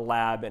mine, a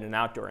lab, and an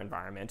outdoor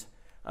environment.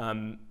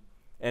 And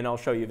I'll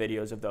show you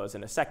videos of those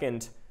in a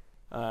second.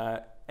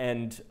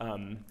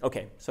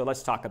 OK, so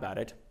let's talk about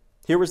it.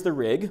 Here was the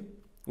rig.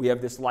 We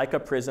have this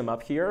Leica prism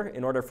up here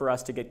in order for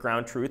us to get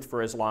ground truth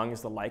for as long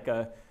as the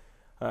Leica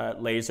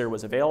laser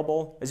was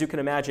available. As you can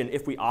imagine,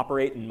 if we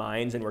operate in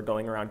mines and we're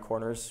going around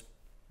corners,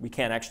 we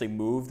can't actually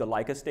move the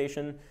Leica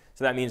station.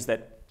 So that means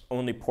that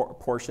only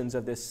portions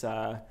of this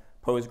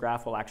pose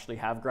graph will actually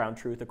have ground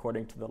truth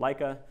according to the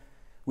Leica.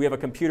 We have a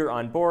computer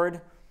on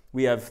board.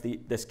 We have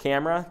this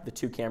camera, the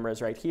 2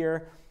 cameras right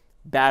here.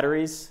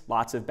 Batteries,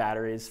 lots of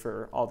batteries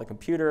for all the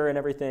computer and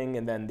everything.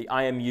 And then the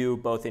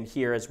IMU both in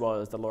here as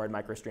well as the Lord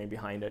Microstrain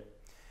behind it.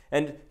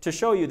 And to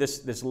show you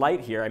this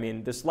light here, I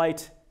mean, this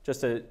light,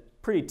 just a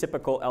pretty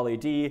typical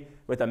LED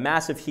with a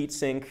massive heat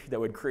sink that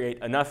would create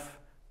enough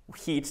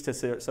heat to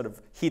sort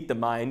of heat the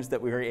mines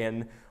that we were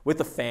in,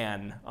 with a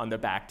fan on the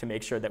back to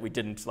make sure that we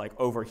didn't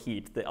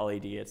overheat the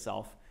LED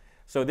itself.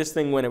 So this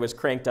thing, when it was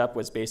cranked up,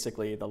 was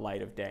basically the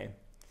light of day.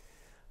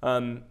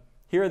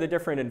 Here are the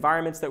different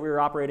environments that we were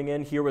operating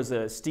in. Here was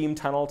a steam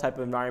tunnel type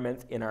of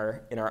environment in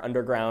our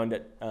underground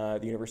at the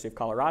University of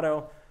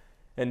Colorado.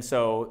 And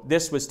so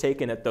this was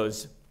taken at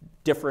those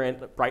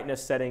different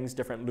brightness settings,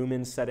 different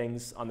lumen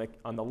settings on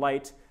the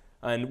light.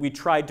 And we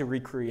tried to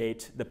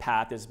recreate the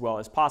path as well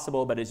as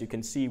possible, but as you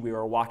can see, we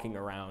were walking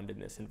around in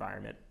this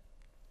environment.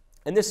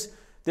 And this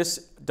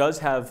does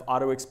have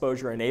auto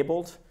exposure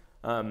enabled,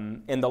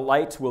 and the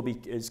light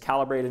is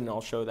calibrated, and I'll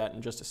show that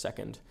in just a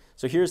second.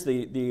 So here's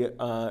the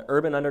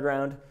urban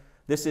underground.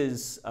 This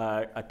is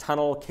a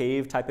tunnel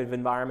cave type of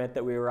environment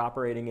that we were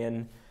operating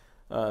in.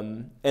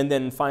 And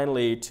then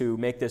finally, to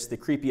make this the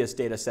creepiest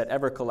data set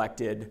ever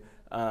collected,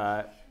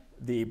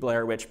 the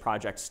Blair Witch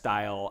Project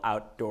style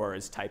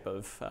outdoors type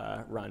of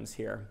runs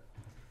here.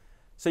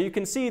 So you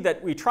can see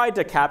that we tried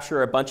to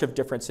capture a bunch of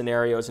different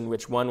scenarios in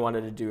which one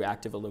wanted to do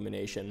active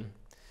illumination.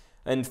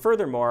 And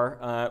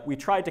furthermore, we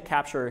tried to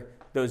capture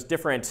those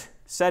different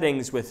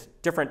settings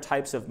with different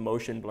types of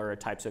motion blur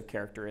types of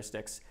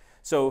characteristics.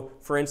 So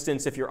for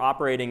instance, if you're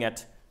operating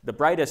at the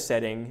brightest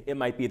setting, it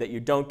might be that you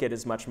don't get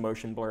as much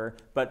motion blur,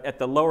 but at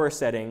the lower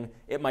setting,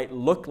 it might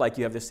look like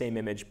you have the same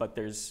image, but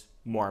there's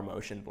more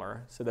motion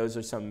blur. So those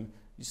are some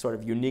sort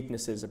of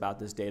uniquenesses about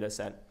this data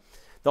set.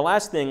 The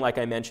last thing, like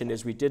I mentioned,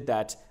 is we did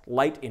that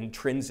light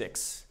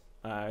intrinsics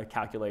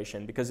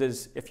calculation, because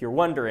if you're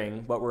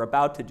wondering, what we're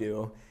about to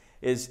do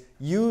is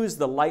use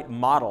the light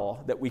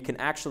model that we can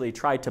actually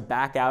try to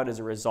back out as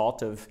a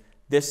result of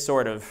this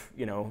sort of,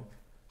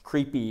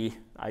 creepy,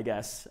 I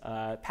guess,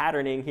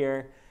 patterning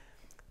here,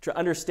 to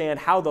understand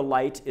how the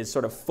light is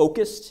sort of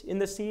focused in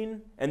the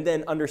scene, and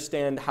then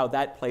understand how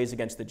that plays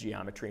against the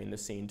geometry in the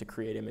scene to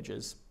create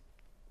images.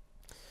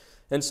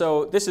 And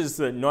so this is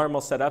the normal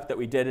setup that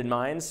we did in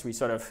mines. We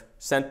sort of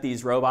sent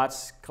these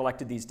robots,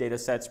 collected these data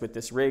sets with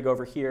this rig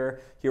over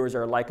here. Here was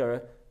our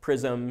Leica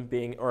prism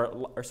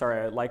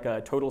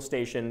Leica total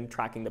station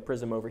tracking the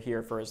prism over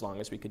here for as long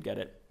as we could get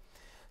it.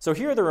 So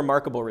here are the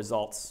remarkable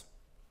results.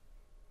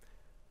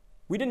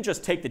 we didn't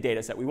just take the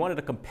data set, we wanted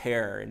to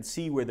compare and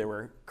see where there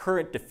were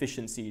current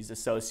deficiencies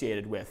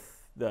associated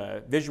with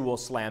the visual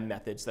SLAM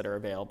methods that are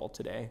available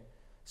today.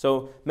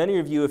 So many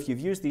of you, if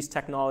you've used these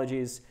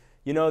technologies,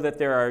 you know that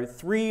there are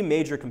 3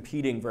 major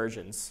competing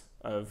versions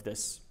of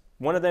this.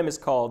 One of them is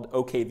called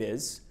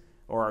OKViz,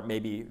 or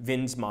maybe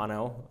VINS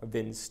mono, or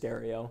VINS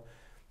stereo.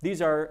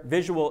 These are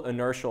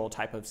visual-inertial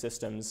type of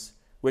systems,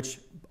 which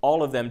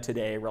all of them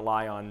today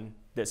rely on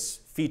this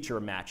feature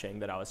matching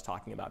that I was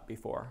talking about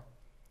before.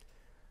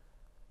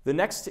 The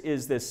next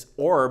is this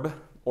orb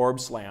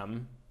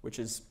SLAM, which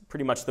is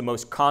pretty much the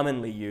most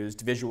commonly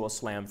used visual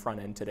SLAM front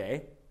end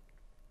today.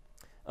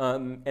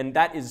 And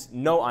that is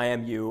no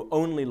IMU,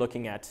 only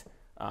looking at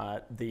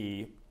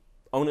the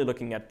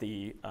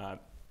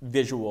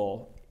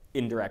visual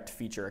indirect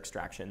feature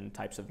extraction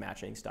types of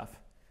matching stuff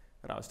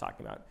that I was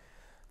talking about.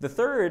 The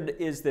third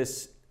is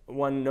this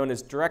one known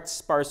as direct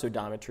sparse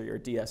odometry, or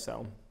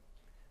DSO.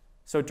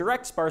 So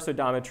direct sparse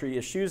odometry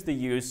eschews the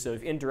use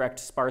of indirect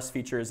sparse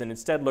features and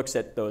instead looks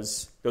at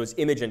those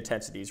image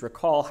intensities.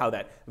 Recall how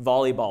that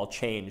volleyball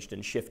changed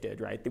and shifted,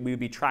 right? We would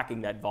be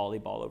tracking that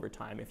volleyball over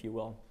time, if you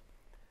will.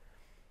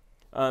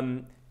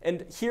 And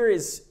here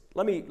is,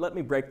 let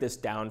me break this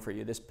down for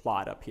you, this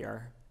plot up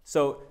here.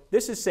 So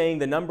this is saying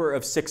the number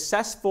of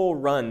successful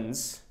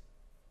runs,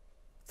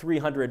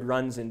 300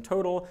 runs in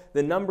total,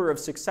 the number of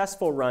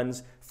successful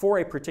runs for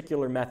a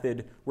particular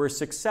method where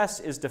success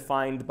is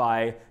defined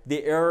by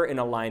the error in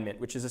alignment,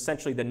 which is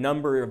essentially the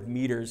number of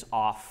meters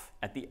off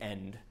at the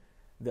end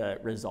the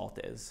result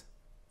is,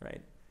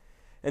 right?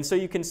 And so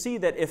you can see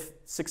that if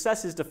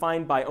success is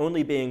defined by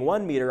only being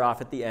 1 meter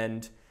off at the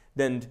end,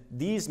 then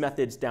these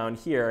methods down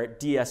here,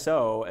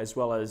 DSO, as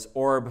well as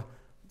orb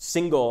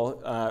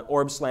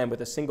SLAM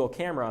with a single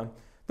camera,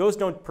 those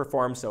don't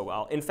perform so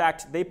well. In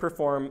fact,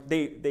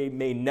 they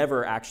may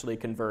never actually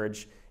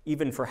converge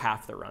even for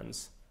half the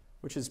runs,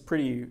 which is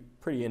pretty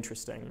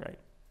interesting, right?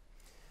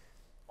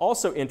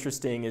 Also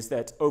interesting is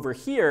that over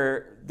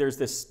here, there's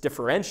this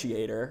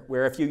differentiator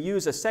where if you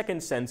use a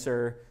second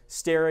sensor,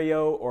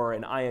 stereo or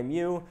an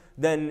IMU,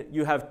 then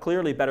you have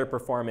clearly better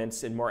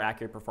performance and more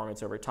accurate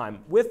performance over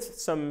time with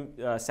some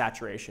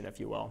saturation, if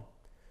you will.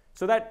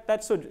 So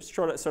that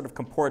sort of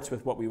comports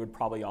with what we would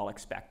probably all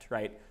expect,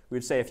 right? We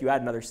would say if you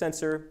add another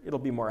sensor, it'll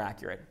be more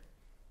accurate.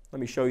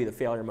 Let me show you the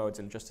failure modes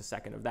in just a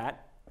second of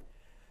that.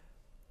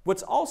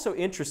 What's also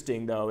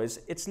interesting, though, is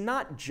it's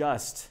not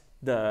just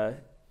that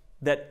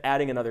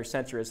adding another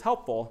sensor is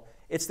helpful.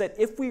 It's that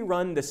if we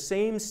run the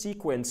same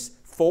sequence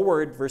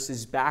forward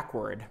versus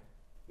backward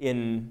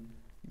in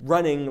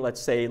running,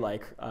 let's say,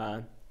 like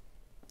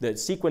the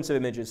sequence of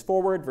images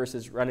forward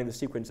versus running the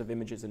sequence of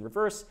images in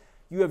reverse,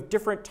 you have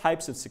different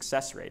types of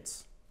success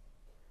rates.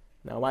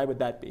 Now, why would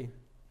that be?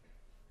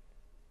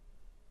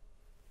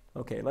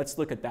 OK, let's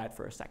look at that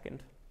for a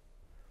second.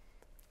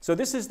 So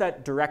this is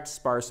that direct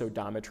sparse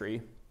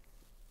odometry.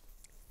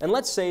 And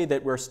let's say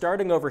that we're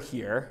starting over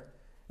here,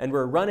 and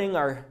we're running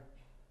our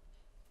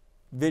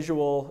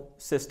visual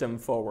system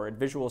forward,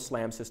 visual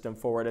SLAM system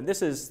forward. And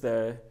this is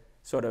the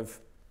sort of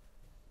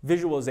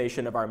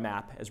visualization of our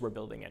map as we're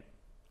building it.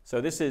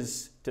 So this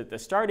is the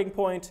starting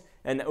point,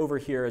 and over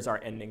here is our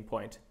ending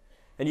point.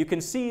 And you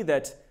can see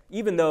that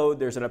even though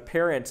there's an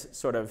apparent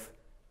sort of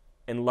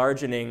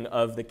enlargening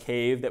of the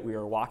cave that we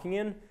were walking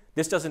in,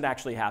 this doesn't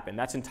actually happen.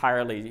 That's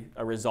entirely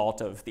a result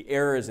of the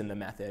errors in the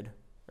method,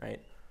 right?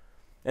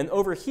 And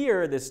over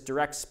here, this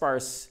direct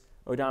sparse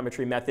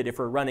odometry method, if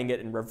we're running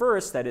it in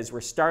reverse, that is,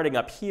 we're starting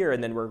up here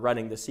and then we're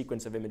running the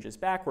sequence of images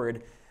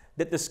backward,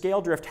 that the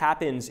scale drift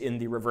happens in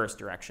the reverse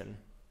direction,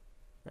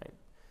 right?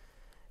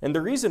 And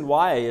the reason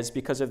why is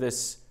because of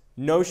this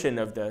notion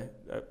of the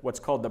what's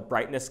called the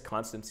brightness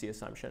constancy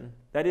assumption.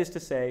 That is to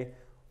say,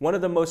 one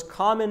of the most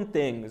common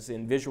things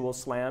in visual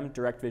SLAM,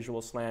 direct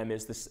visual SLAM,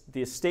 is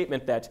the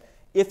statement that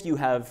if you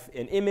have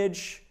an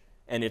image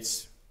and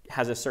it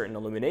has a certain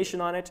illumination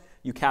on it,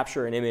 you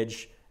capture an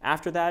image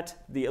after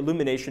that, the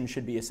illumination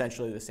should be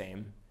essentially the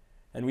same.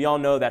 And we all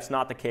know that's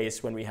not the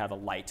case when we have a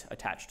light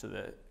attached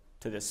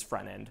to this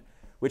front end,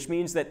 which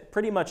means that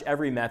pretty much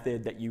every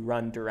method that you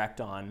run direct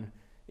on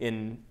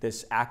in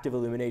this active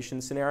illumination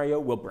scenario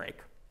will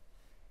break.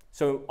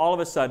 So all of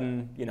a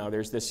sudden,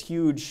 there's this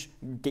huge,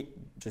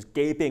 just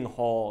gaping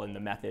hole in the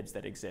methods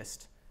that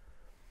exist.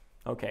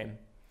 Okay,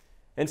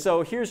 and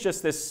so here's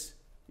just this,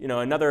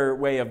 another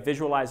way of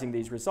visualizing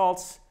these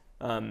results.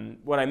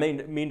 What I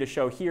mean to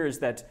show here is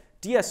that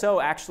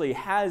DSO actually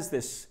has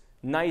this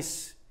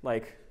nice,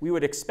 we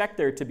would expect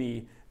there to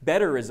be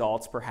better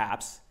results,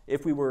 perhaps,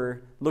 if we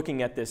were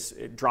looking at this,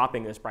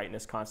 dropping this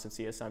brightness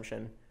constancy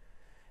assumption.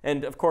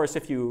 And of course,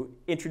 if you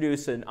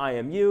introduce an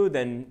IMU,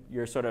 then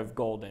you're sort of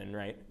golden,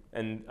 right?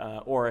 And,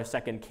 or a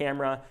second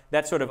camera.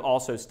 That sort of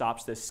also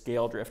stops this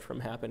scale drift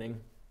from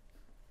happening.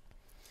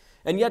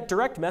 And yet,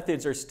 direct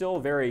methods are still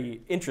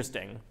very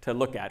interesting to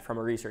look at from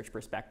a research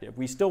perspective.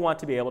 We still want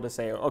to be able to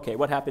say, OK,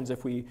 what happens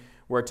if we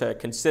were to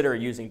consider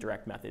using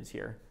direct methods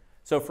here?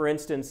 So for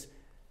instance,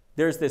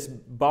 there's this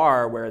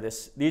bar where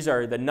these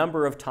are the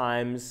number of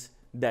times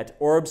that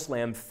orb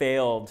SLAM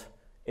failed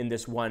in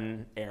this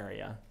one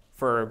area.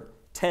 For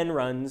 10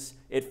 runs,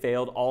 it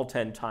failed all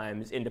 10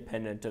 times,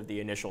 independent of the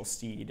initial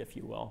seed, if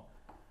you will.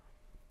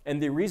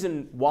 And the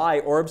reason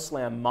why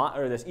OrbSlam,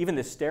 or even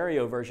the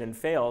stereo version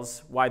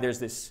fails, why there's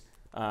this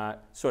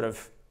sort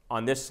of,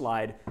 on this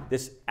slide,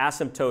 this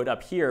asymptote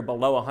up here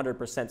below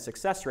 100%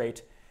 success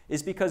rate,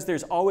 is because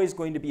there's always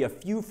going to be a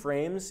few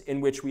frames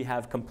in which we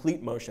have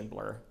complete motion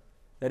blur.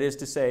 That is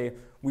to say,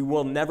 we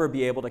will never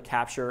be able to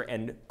capture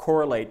and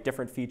correlate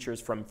different features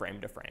from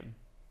frame to frame.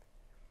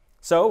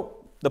 So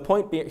the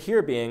point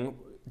here being,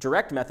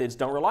 direct methods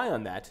don't rely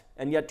on that,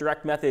 and yet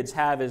direct methods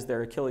have as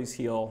their Achilles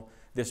heel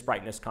this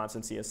brightness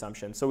constancy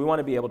assumption. So we want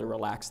to be able to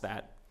relax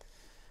that.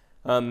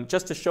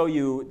 Just to show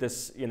you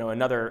this,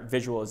 another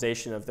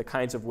visualization of the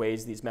kinds of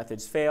ways these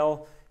methods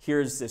fail,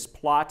 here's this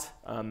plot.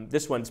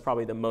 This one's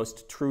probably the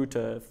most true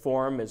to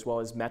form as well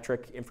as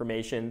metric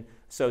information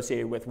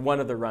associated with one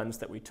of the runs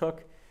that we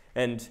took.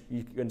 And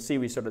you can see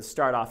we sort of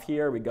start off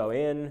here, we go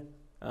in,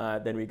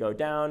 then we go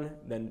down,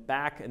 then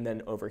back, and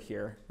then over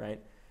here, right?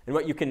 And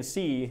what you can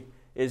see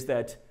is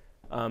that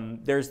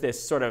there's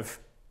this sort of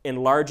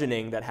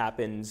enlargening that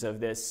happens of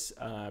this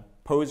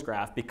pose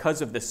graph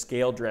because of the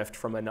scale drift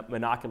from a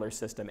monocular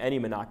system. Any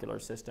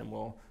monocular system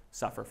will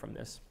suffer from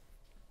this.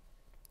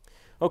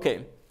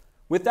 Okay,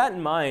 with that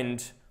in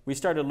mind, we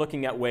started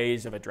looking at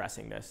ways of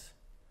addressing this.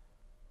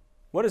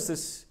 What is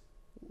this?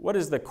 What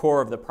is the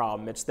core of the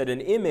problem? It's that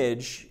an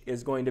image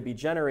is going to be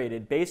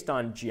generated based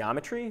on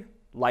geometry,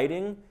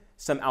 lighting,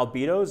 some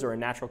albedos or a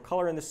natural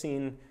color in the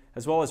scene,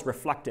 as well as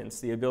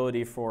reflectance, the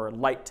ability for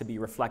light to be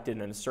reflected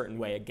in a certain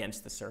way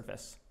against the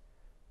surface.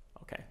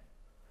 Okay.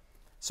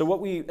 So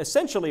what we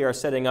essentially are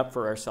setting up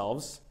for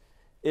ourselves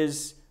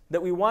is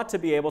that we want to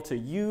be able to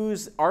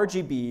use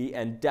RGB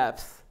and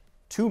depth,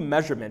 two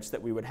measurements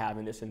that we would have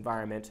in this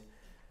environment,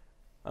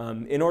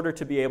 in order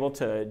to be able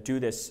to do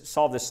this,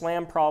 solve the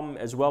SLAM problem,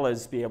 as well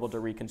as be able to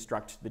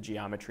reconstruct the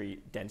geometry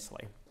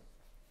densely.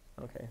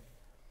 Okay.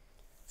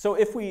 So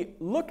if we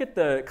look at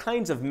the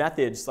kinds of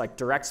methods like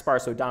direct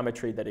sparse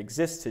odometry that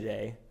exist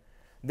today,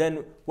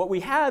 then what we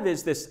have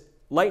is this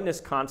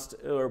brightness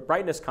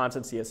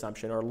constancy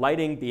assumption, or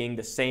lighting being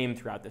the same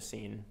throughout the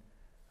scene.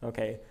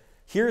 Okay.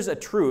 Here's a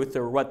truth,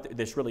 or what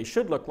this really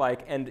should look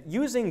like, and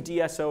using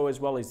DSO as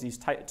well as these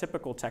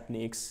typical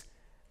techniques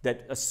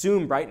that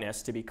assume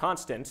brightness to be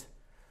constant,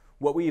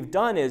 what we've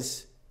done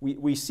is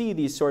we see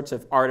these sorts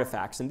of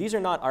artifacts. And these are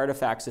not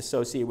artifacts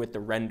associated with the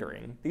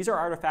rendering. These are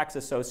artifacts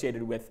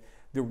associated with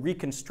the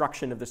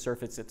reconstruction of the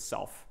surface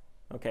itself.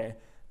 Okay?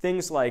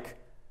 Things like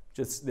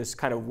just this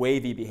kind of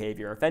wavy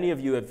behavior. If any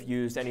of you have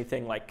used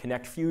anything like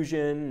Kinect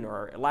Fusion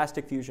or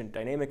Elastic Fusion,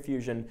 Dynamic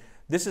Fusion,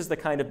 this is the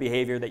kind of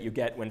behavior that you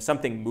get when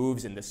something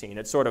moves in the scene.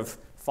 It sort of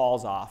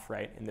falls off,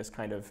 right, in this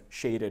kind of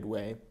shaded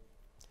way.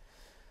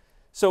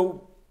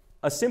 So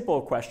a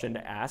simple question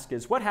to ask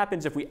is, what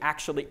happens if we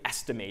actually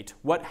estimate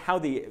how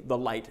the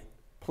light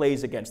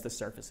plays against the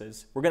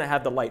surfaces? We're going to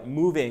have the light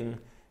moving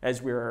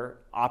as we're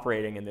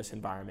operating in this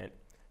environment.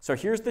 So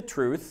here's the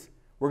truth.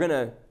 We're going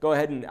to go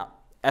ahead and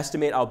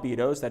estimate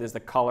albedos, that is the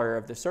color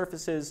of the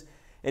surfaces.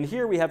 And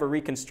here we have a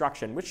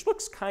reconstruction, which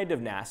looks kind of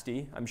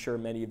nasty. I'm sure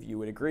many of you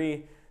would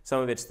agree.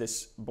 Some of it's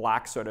this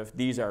black sort of,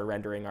 these are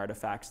rendering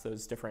artifacts,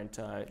 those different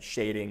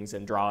shadings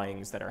and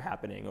drawings that are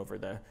happening over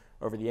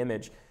the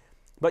image.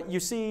 But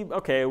you see,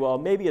 okay, well,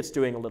 maybe it's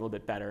doing a little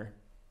bit better.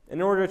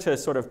 In order to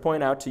sort of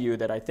point out to you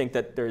that I think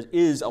that there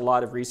is a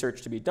lot of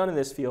research to be done in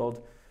this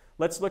field,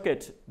 let's look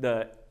at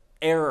the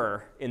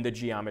error in the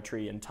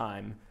geometry in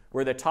time,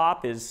 where the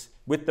top is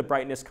with the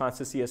brightness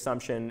constancy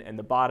assumption and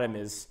the bottom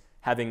is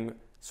having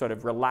sort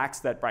of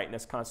relaxed that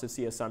brightness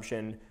constancy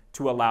assumption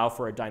to allow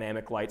for a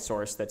dynamic light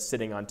source that's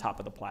sitting on top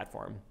of the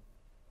platform.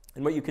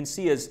 And what you can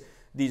see is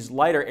these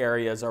lighter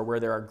areas are where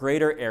there are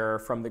greater error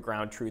from the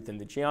ground truth in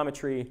the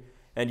geometry.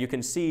 And you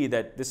can see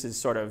that this is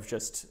sort of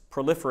just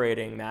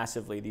proliferating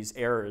massively, these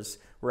errors,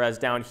 whereas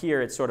down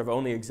here it sort of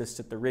only exists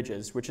at the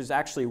ridges, which is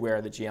actually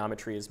where the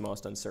geometry is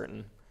most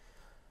uncertain.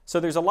 So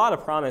there's a lot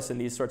of promise in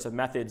these sorts of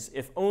methods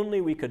if only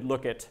we could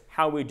look at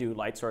how we do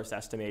light source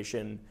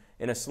estimation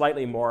in a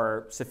slightly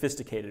more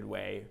sophisticated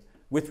way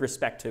with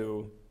respect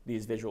to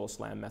these visual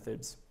SLAM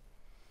methods.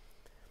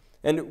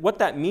 And what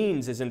that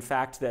means is, in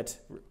fact, that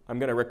I'm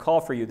going to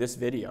recall for you this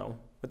video.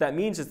 What that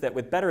means is that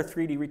with better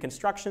 3D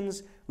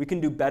reconstructions, we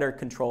can do better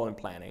control and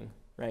planning,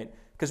 right?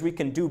 Because we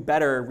can do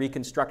better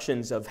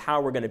reconstructions of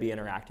how we're going to be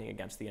interacting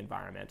against the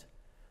environment.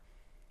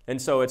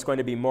 And so it's going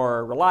to be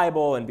more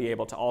reliable and be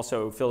able to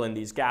also fill in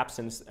these gaps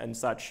and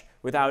such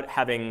without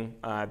having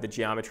the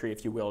geometry,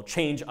 if you will,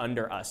 change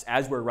under us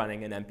as we're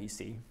running an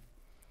MPC.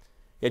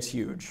 It's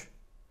huge.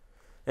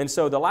 And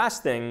so the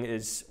last thing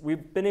is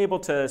we've been able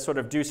to sort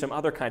of do some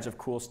other kinds of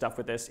cool stuff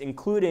with this,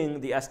 including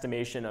the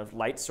estimation of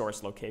light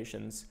source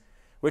locations,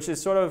 which is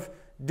sort of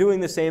doing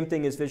the same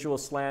thing as visual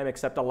SLAM,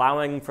 except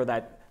allowing for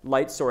that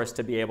light source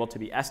to be able to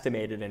be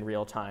estimated in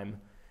real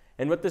time.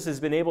 And what this has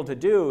been able to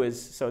do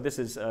is, so this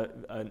is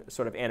a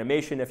sort of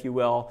animation, if you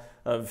will,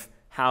 of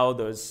how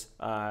those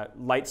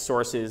light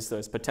sources,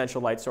 those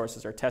potential light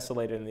sources are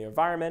tessellated in the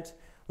environment.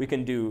 We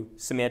can do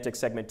semantic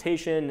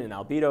segmentation and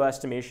albedo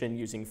estimation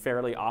using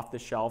fairly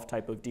off-the-shelf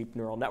type of deep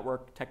neural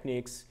network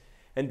techniques,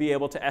 and be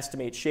able to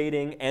estimate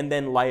shading and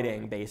then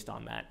lighting based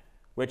on that,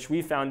 which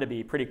we found to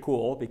be pretty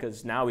cool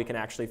because now we can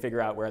actually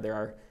figure out where there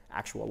are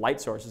actual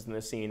light sources in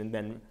the scene and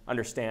then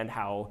understand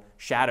how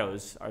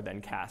shadows are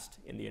then cast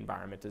in the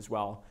environment as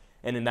well.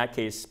 And in that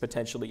case,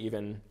 potentially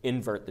even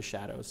invert the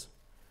shadows.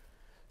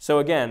 So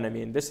again, I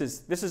mean, this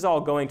is all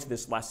going to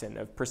this lesson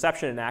of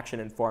perception and action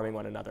informing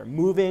one another.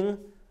 Moving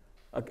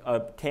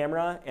a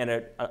camera and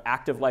an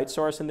active light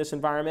source in this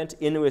environment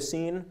into a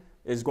scene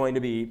is going to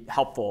be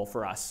helpful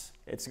for us.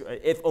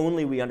 If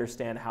only we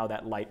understand how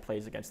that light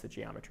plays against the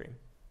geometry.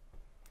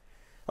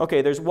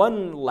 Okay, there's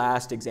one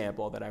last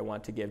example that I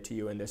want to give to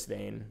you in this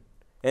vein,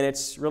 and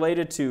it's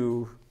related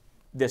to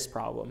this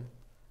problem.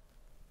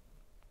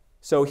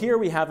 So here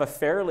we have a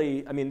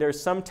fairly, I mean, there's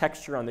some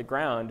texture on the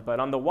ground, but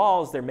on the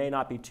walls there may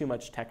not be too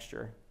much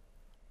texture.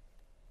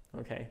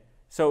 Okay,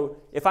 so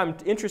if I'm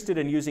interested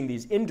in using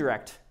these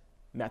indirect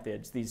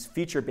methods, these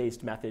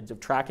feature-based methods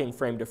of tracking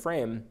frame to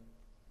frame,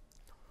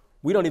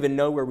 we don't even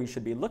know where we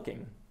should be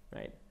looking,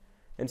 right?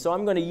 And so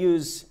I'm going to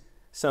use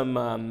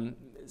some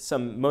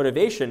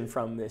motivation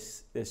from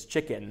this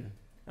chicken,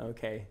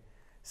 okay?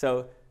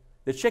 So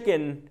the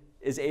chicken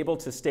is able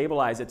to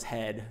stabilize its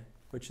head,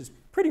 which is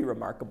pretty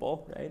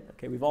remarkable, right?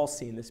 Okay, we've all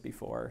seen this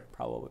before,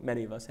 probably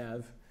many of us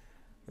have.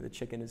 The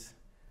chicken is,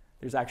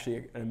 there's actually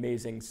an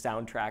amazing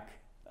soundtrack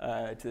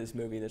to this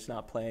movie that's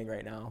not playing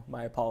right now.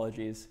 My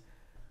apologies.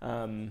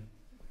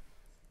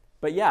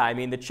 But yeah, I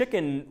mean, the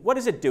chicken, what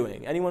is it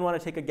doing? Anyone want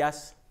to take a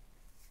guess?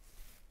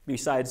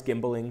 Besides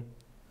gimbaling,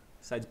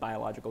 besides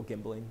biological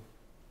gimbaling?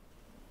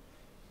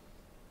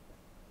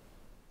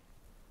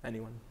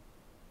 Anyone?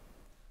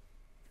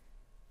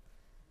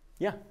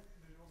 Yeah?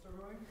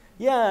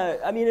 Yeah,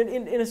 I mean,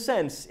 in a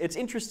sense, it's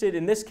interested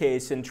in this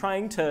case in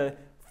trying to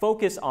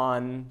focus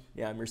on,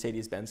 yeah,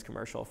 Mercedes-Benz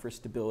commercial for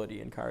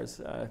stability in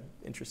cars.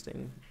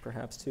 Interesting,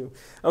 perhaps, too.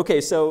 Okay,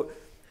 so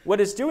what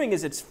it's doing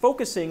is it's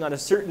focusing on a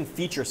certain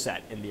feature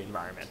set in the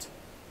environment.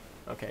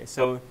 Okay,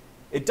 so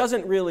it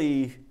doesn't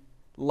really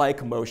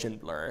like motion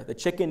blur. The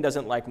chicken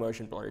doesn't like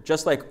motion blur,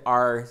 just like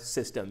our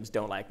systems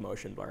don't like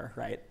motion blur,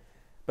 right?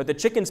 But the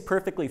chicken's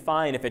perfectly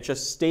fine if it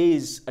just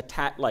stays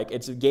like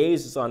its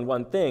gaze is on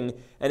one thing,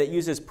 and it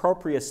uses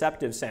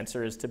proprioceptive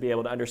sensors to be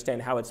able to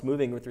understand how it's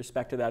moving with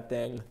respect to that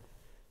thing,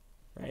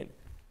 right?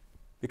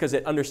 Because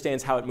it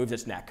understands how it moves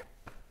its neck.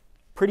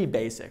 Pretty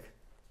basic.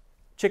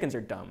 Chickens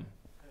are dumb.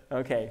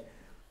 Okay,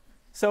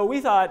 so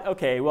we thought,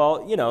 okay,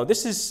 well, you know,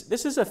 this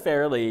is a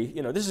fairly,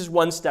 you know, this is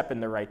one step in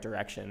the right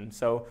direction.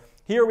 So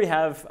here we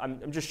have,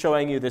 I'm just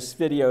showing you this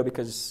video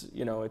because,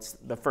 you know, it's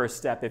the first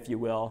step, if you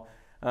will.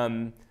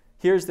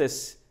 Here's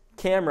this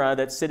camera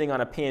that's sitting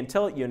on a pay and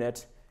tilt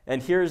unit,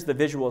 and here's the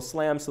visual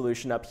SLAM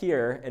solution up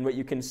here. And what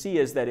you can see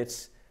is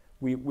that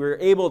we're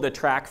able to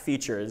track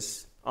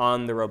features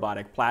on the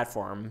robotic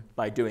platform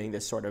by doing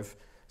this sort of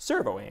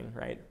servoing,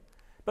 right?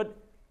 But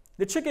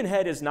the chicken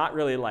head is not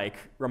really like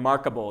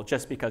remarkable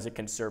just because it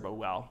can servo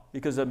well,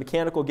 because a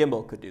mechanical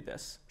gimbal could do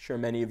this. I'm sure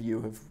many of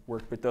you have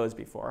worked with those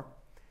before,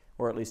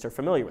 or at least are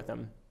familiar with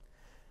them.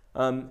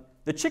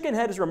 The chicken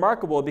head is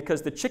remarkable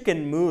because the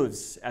chicken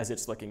moves as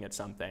it's looking at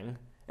something,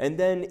 and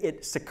then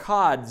it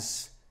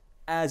saccades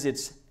as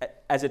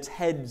its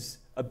head's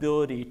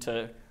ability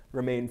to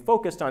remain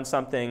focused on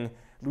something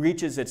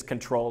reaches its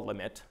control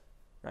limit,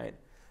 right?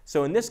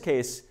 So in this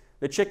case,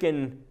 the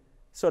chicken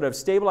sort of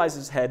stabilizes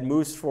its head,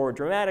 moves forward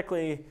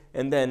dramatically,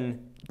 and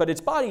then, but its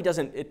body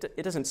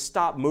doesn't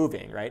stop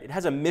moving, right? It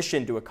has a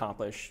mission to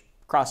accomplish,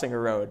 crossing a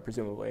road,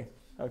 presumably.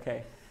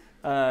 Okay.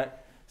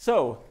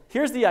 So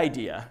here's the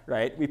idea,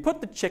 right? We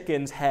put the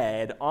chicken's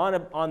head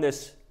on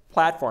this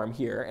platform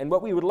here, and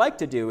what we would like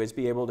to do is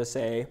be able to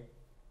say,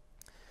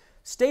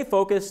 stay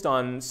focused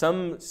on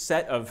some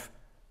set of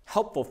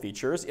helpful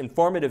features,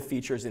 informative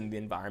features in the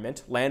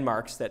environment,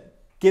 landmarks that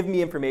give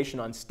me information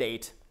on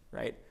state,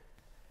 right?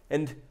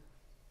 And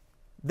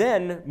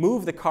then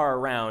move the car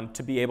around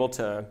to be able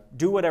to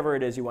do whatever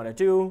it is you want to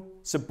do,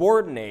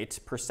 subordinate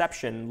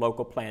perception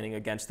local planning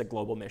against the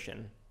global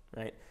mission,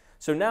 right?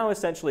 So now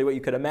essentially what you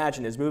could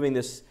imagine is moving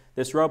this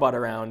robot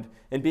around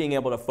and being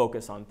able to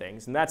focus on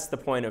things. And that's the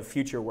point of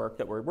future work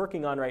that we're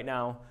working on right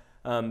now.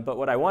 But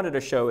what I wanted to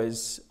show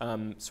is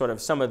sort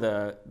of some of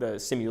the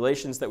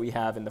simulations that we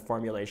have and the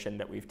formulation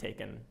that we've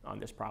taken on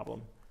this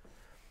problem.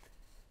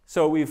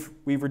 So we've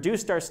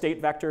reduced our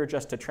state vector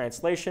just to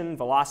translation,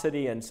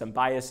 velocity, and some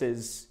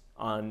biases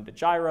on the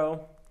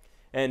gyro.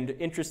 And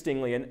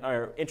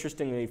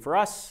interestingly for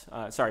us,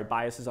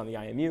 biases on the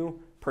IMU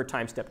per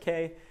time step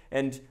k.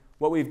 And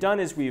what we've done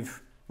is we've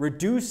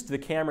reduced the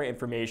camera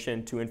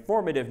information to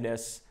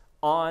informativeness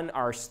on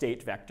our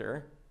state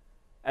vector,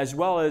 as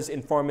well as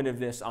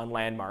informativeness on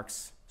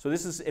landmarks. So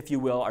this is, if you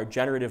will, our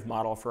generative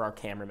model for our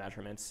camera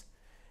measurements.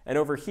 And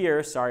over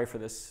here, sorry for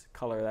this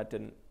color, that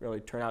didn't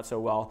really turn out so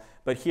well,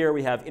 but here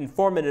we have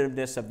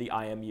informativeness of the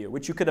IMU,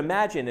 which you could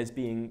imagine as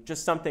being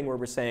just something where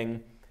we're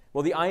saying,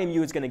 well, the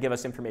IMU is going to give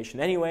us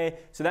information anyway,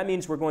 so that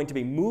means we're going to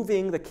be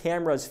moving the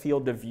camera's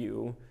field of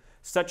view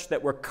such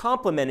that we're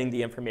complementing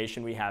the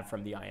information we have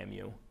from the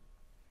IMU,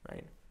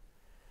 right?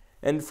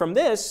 And from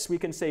this, we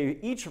can say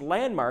each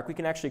landmark, we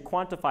can actually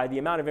quantify the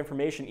amount of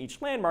information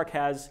each landmark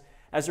has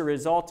as a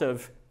result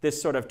of this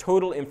sort of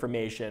total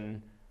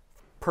information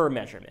per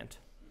measurement,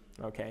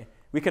 okay?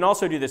 We can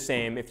also do the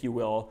same, if you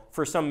will,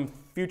 for some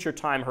future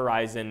time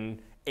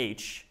horizon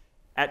h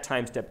at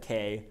time step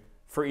k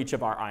for each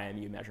of our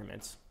IMU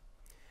measurements.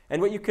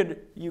 And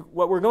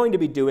what we're going to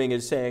be doing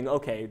is saying,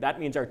 okay, that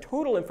means our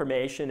total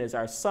information is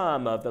our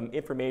sum of the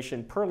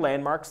information per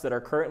landmarks that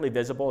are currently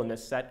visible in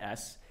this set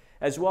S,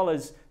 as well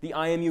as the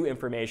IMU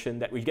information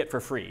that we get for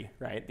free,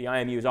 right? The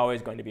IMU is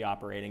always going to be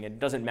operating. It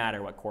doesn't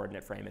matter what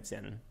coordinate frame it's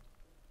in.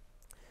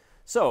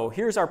 So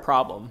here's our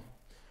problem.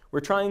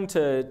 We're trying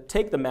to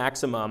take the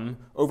maximum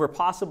over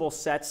possible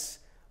sets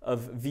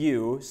of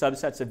view,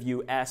 subsets of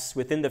view S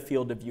within the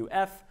field of view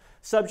F,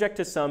 subject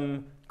to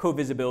some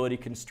co-visibility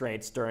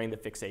constraints during the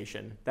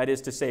fixation. That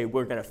is to say,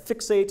 we're going to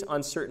fixate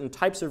on certain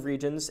types of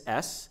regions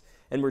S,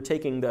 and we're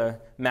taking the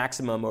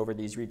maximum over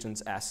these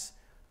regions S.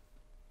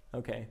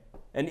 Okay.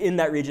 And in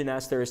that region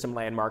S, there are some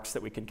landmarks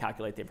that we can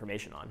calculate the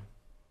information on.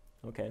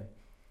 Okay.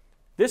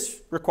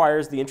 This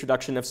requires the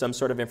introduction of some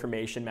sort of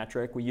information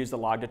metric. We use the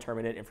log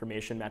determinant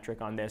information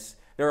metric on this.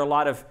 There are a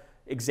lot of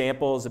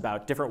examples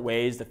about different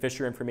ways the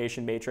Fisher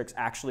information matrix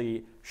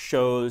actually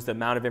shows the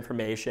amount of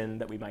information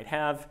that we might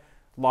have.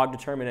 Log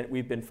determinant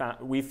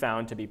we've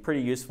found to be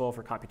pretty useful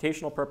for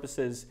computational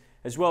purposes,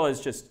 as well as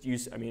just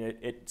use, I mean,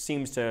 it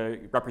seems to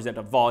represent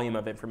a volume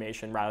of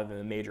information rather than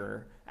a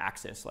major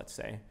axis, let's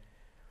say.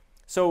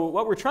 So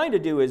what we're trying to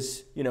do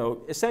is,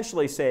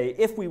 essentially say,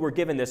 if we were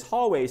given this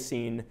hallway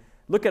scene,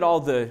 look at all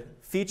the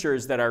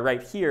features that are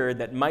right here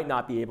that might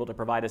not be able to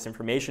provide us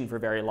information for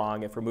very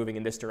long if we're moving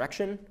in this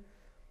direction.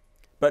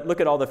 But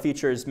look at all the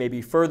features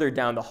maybe further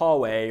down the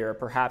hallway or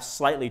perhaps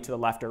slightly to the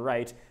left or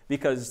right,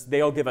 because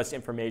they'll give us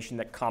information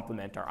that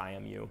complement our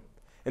IMU.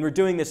 And we're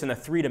doing this in a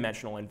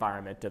three-dimensional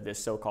environment of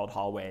this so-called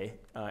hallway,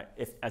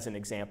 as an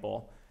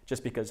example,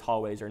 just because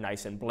hallways are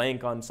nice and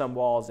blank on some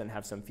walls and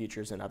have some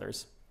features in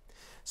others.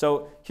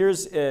 So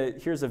here's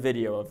a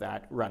video of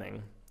that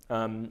running.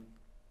 And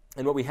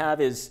what we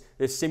have is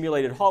this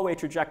simulated hallway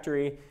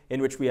trajectory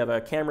in which we have a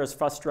camera's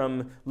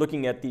frustum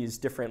looking at these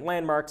different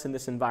landmarks in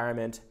this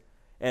environment.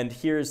 And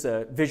here's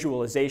a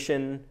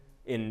visualization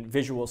in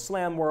visual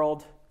SLAM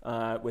world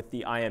with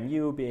the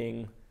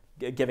IMU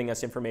giving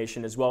us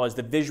information, as well as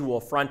the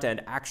visual front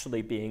end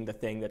actually being the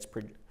thing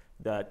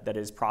that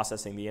is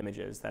processing the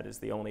images. That is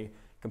the only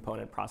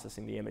component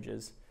processing the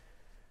images.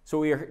 So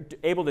we are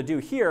able to do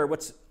here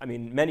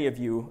many of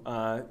you,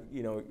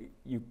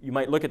 you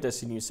might look at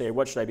this and you say,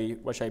 what should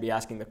I be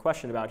asking the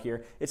question about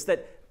here? It's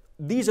that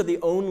these are the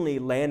only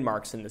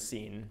landmarks in the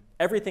scene.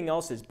 Everything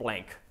else is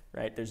blank,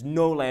 right? There's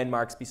no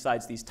landmarks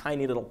besides these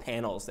tiny little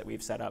panels that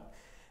we've set up.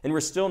 And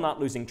we're still not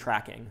losing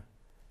tracking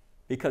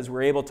because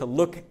we're able to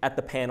look at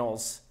the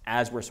panels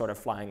as we're sort of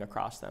flying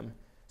across them.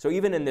 So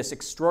even in this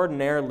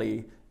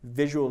extraordinarily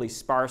visually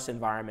sparse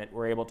environment,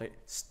 we're able to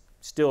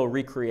still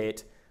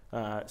recreate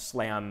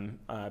SLAM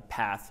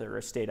path or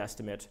a state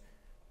estimate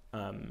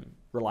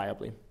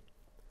reliably.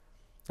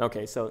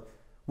 Okay, so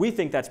we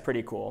think that's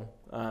pretty cool.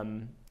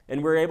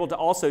 And we're able to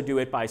also do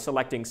it by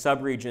selecting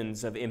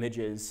subregions of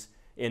images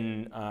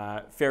in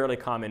fairly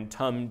common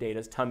TUM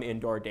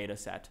indoor data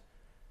set,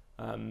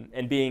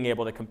 and being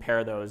able to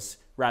compare those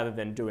rather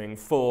than doing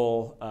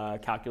full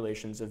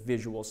calculations of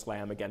visual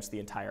SLAM against the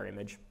entire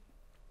image,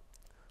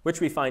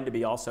 which we find to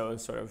be also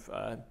sort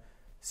of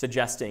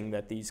suggesting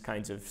that these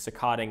kinds of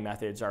saccading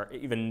methods are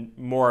even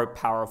more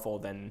powerful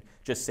than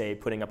just, say,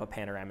 putting up a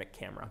panoramic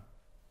camera.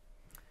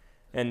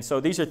 And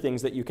so these are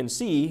things that you can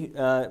see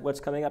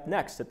what's coming up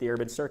next at the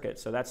Urban Circuit.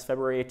 So that's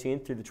February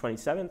 18th through the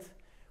 27th.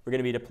 We're going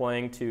to be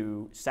deploying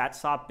to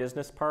SatSop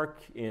Business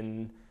Park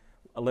in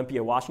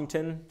Olympia,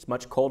 Washington. It's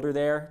much colder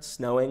there. It's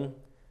snowing.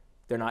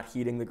 They're not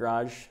heating the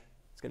garage.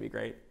 It's going to be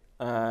great.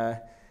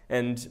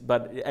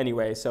 But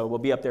anyway, so we'll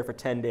be up there for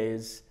 10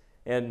 days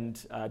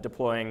and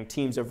deploying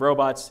teams of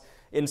robots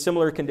in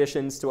similar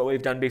conditions to what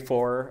we've done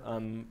before.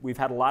 We've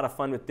had a lot of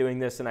fun with doing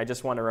this, and I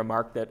just want to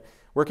remark that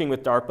working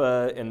with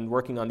DARPA and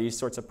working on these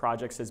sorts of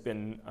projects has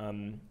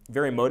been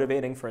very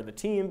motivating for the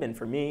team and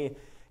for me.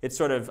 It's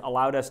sort of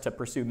allowed us to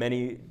pursue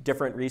many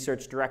different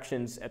research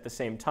directions at the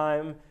same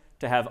time,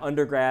 to have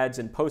undergrads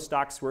and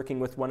postdocs working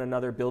with one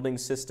another, building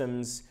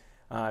systems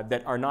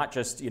that are not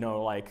just,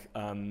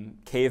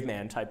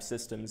 caveman type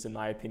systems, in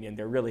my opinion.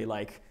 They're really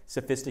like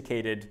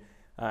sophisticated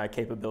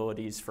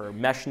capabilities for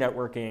mesh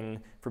networking,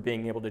 for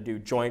being able to do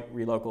joint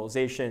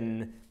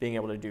relocalization, being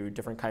able to do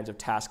different kinds of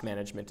task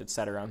management, et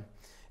cetera.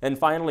 And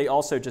finally,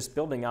 also just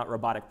building out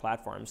robotic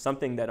platforms,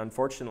 something that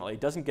unfortunately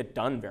doesn't get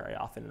done very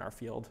often in our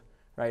field,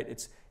 right?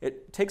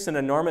 It takes an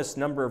enormous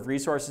number of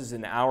resources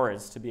and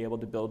hours to be able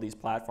to build these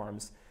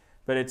platforms.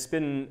 But it's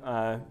been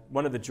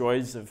one of the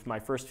joys of my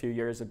first few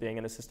years of being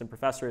an assistant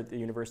professor at the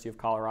University of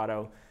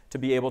Colorado to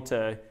be able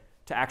to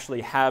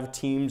actually have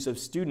teams of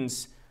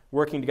students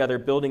working together,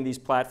 building these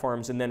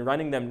platforms, and then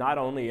running them not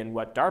only in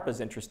what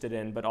DARPA's interested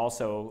in, but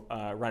also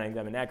running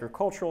them in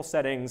agricultural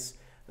settings,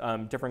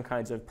 different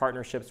kinds of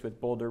partnerships with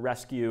Boulder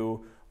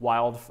Rescue,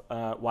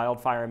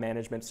 wildfire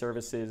management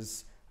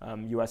services,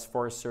 U.S.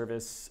 Forest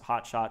Service,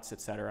 hotshots,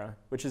 et cetera,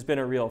 which has been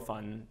a real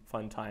fun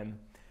time.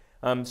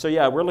 So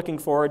yeah, we're looking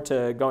forward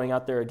to going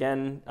out there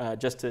again,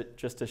 just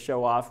to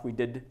show off. We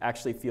did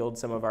actually field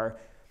some of our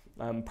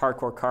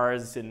parkour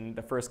cars in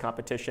the first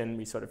competition.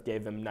 We sort of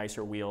gave them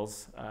nicer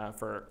wheels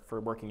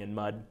for working in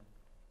mud.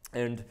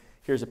 And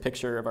here's a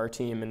picture of our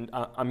team. And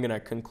I'm going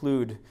to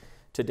conclude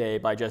today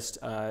by just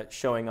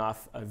showing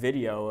off a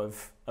video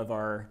of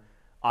our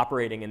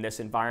operating in this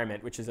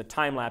environment, which is a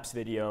time-lapse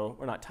video,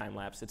 or not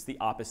time-lapse, it's the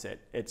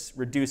opposite. It's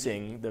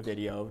reducing the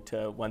video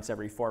to once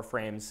every 4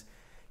 frames.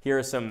 Here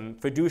are some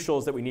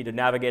fiducials that we need to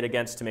navigate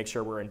against to make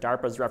sure we're in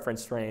DARPA's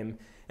reference frame.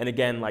 And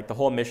again, like the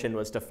whole mission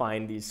was to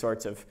find these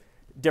sorts of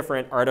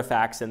different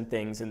artifacts and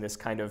things in this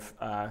kind of,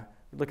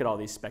 look at all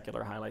these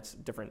specular highlights,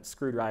 different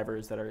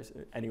screwdrivers that are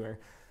anywhere.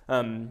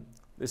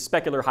 The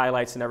specular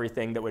highlights and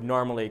everything that would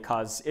normally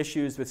cause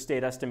issues with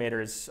state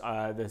estimators,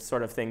 the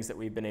sort of things that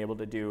we've been able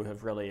to do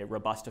have really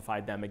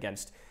robustified them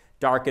against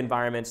dark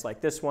environments like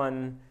this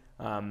one,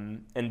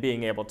 and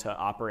being able to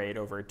operate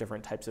over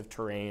different types of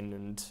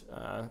terrain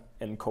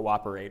and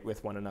cooperate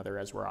with one another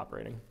as we're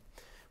operating,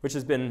 which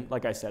has been,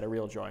 like I said, a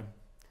real joy.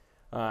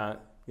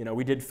 You know,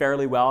 we did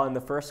fairly well in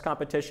the first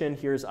competition.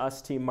 Here's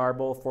us, Team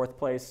Marble, 4th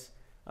place.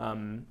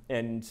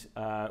 And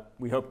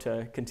we hope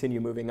to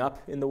continue moving up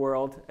in the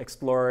world.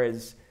 Explorer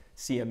is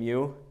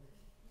CMU.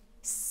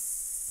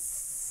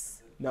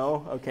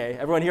 No? Okay.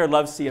 Everyone here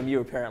loves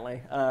CMU,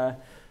 apparently.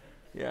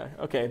 Yeah,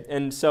 okay.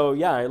 And so,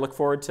 yeah, I look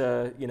forward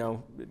to, you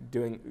know,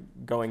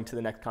 going to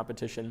the next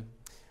competition.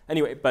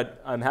 Anyway,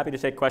 but I'm happy to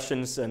take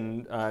questions,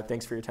 and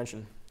thanks for your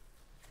attention.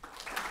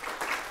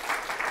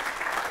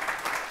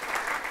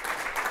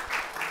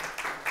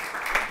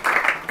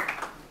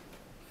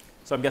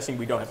 So I'm guessing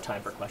we don't have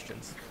time for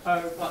questions.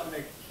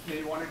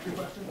 Maybe 1 or 2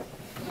 questions?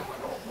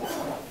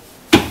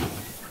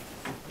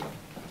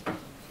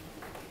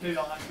 Maybe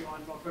I'll ask you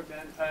one real quick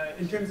then.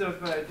 In terms of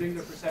doing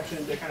the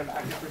perception, the kind of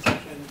active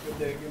perception with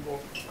the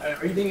gimbal,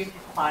 are you doing any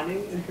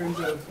planning in terms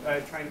of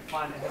trying to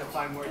plan ahead of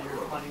time where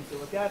you're planning to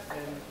look at?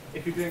 And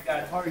if you're doing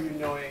that, how are you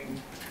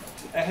knowing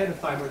ahead of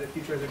time where the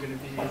features are going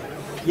to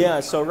be? Yeah,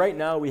 so right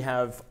now we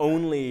have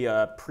only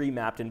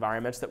pre-mapped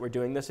environments that we're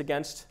doing this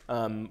against,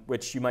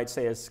 which you might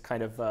say is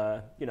kind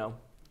of, you know,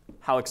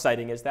 how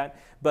exciting is that?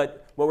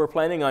 But what we're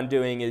planning on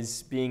doing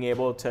is being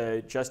able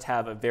to just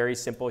have a very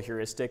simple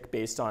heuristic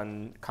based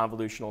on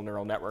convolutional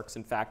neural networks,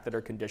 in fact, that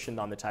are conditioned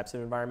on the types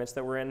of environments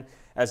that we're in,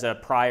 as a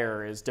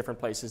prior is different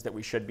places that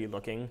we should be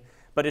looking.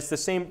 But it's the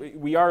same,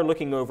 we are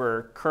looking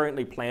over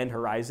currently planned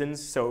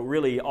horizons, so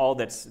really all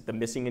that's the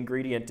missing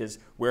ingredient is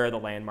where are the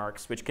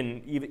landmarks, which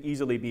can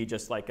easily be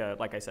just like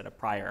I said, a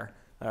prior,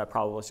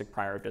 probabilistic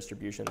prior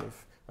distribution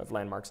of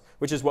landmarks,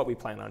 which is what we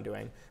plan on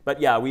doing. But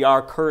yeah, we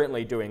are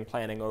currently doing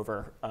planning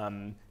over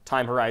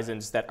time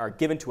horizons that are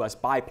given to us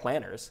by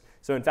planners.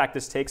 So in fact,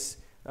 this takes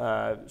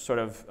sort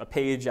of a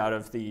page out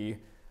of the,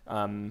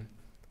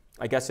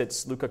 I guess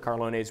it's Luca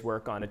Carlone's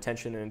work on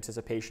attention and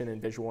anticipation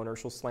in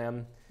visual-inertial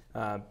SLAM,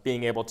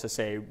 being able to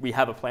say, we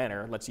have a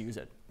planner, let's use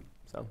it.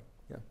 So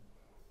yeah,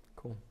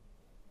 cool.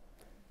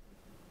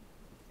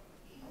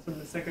 So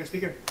the second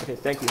speaker. Okay,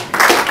 thank you.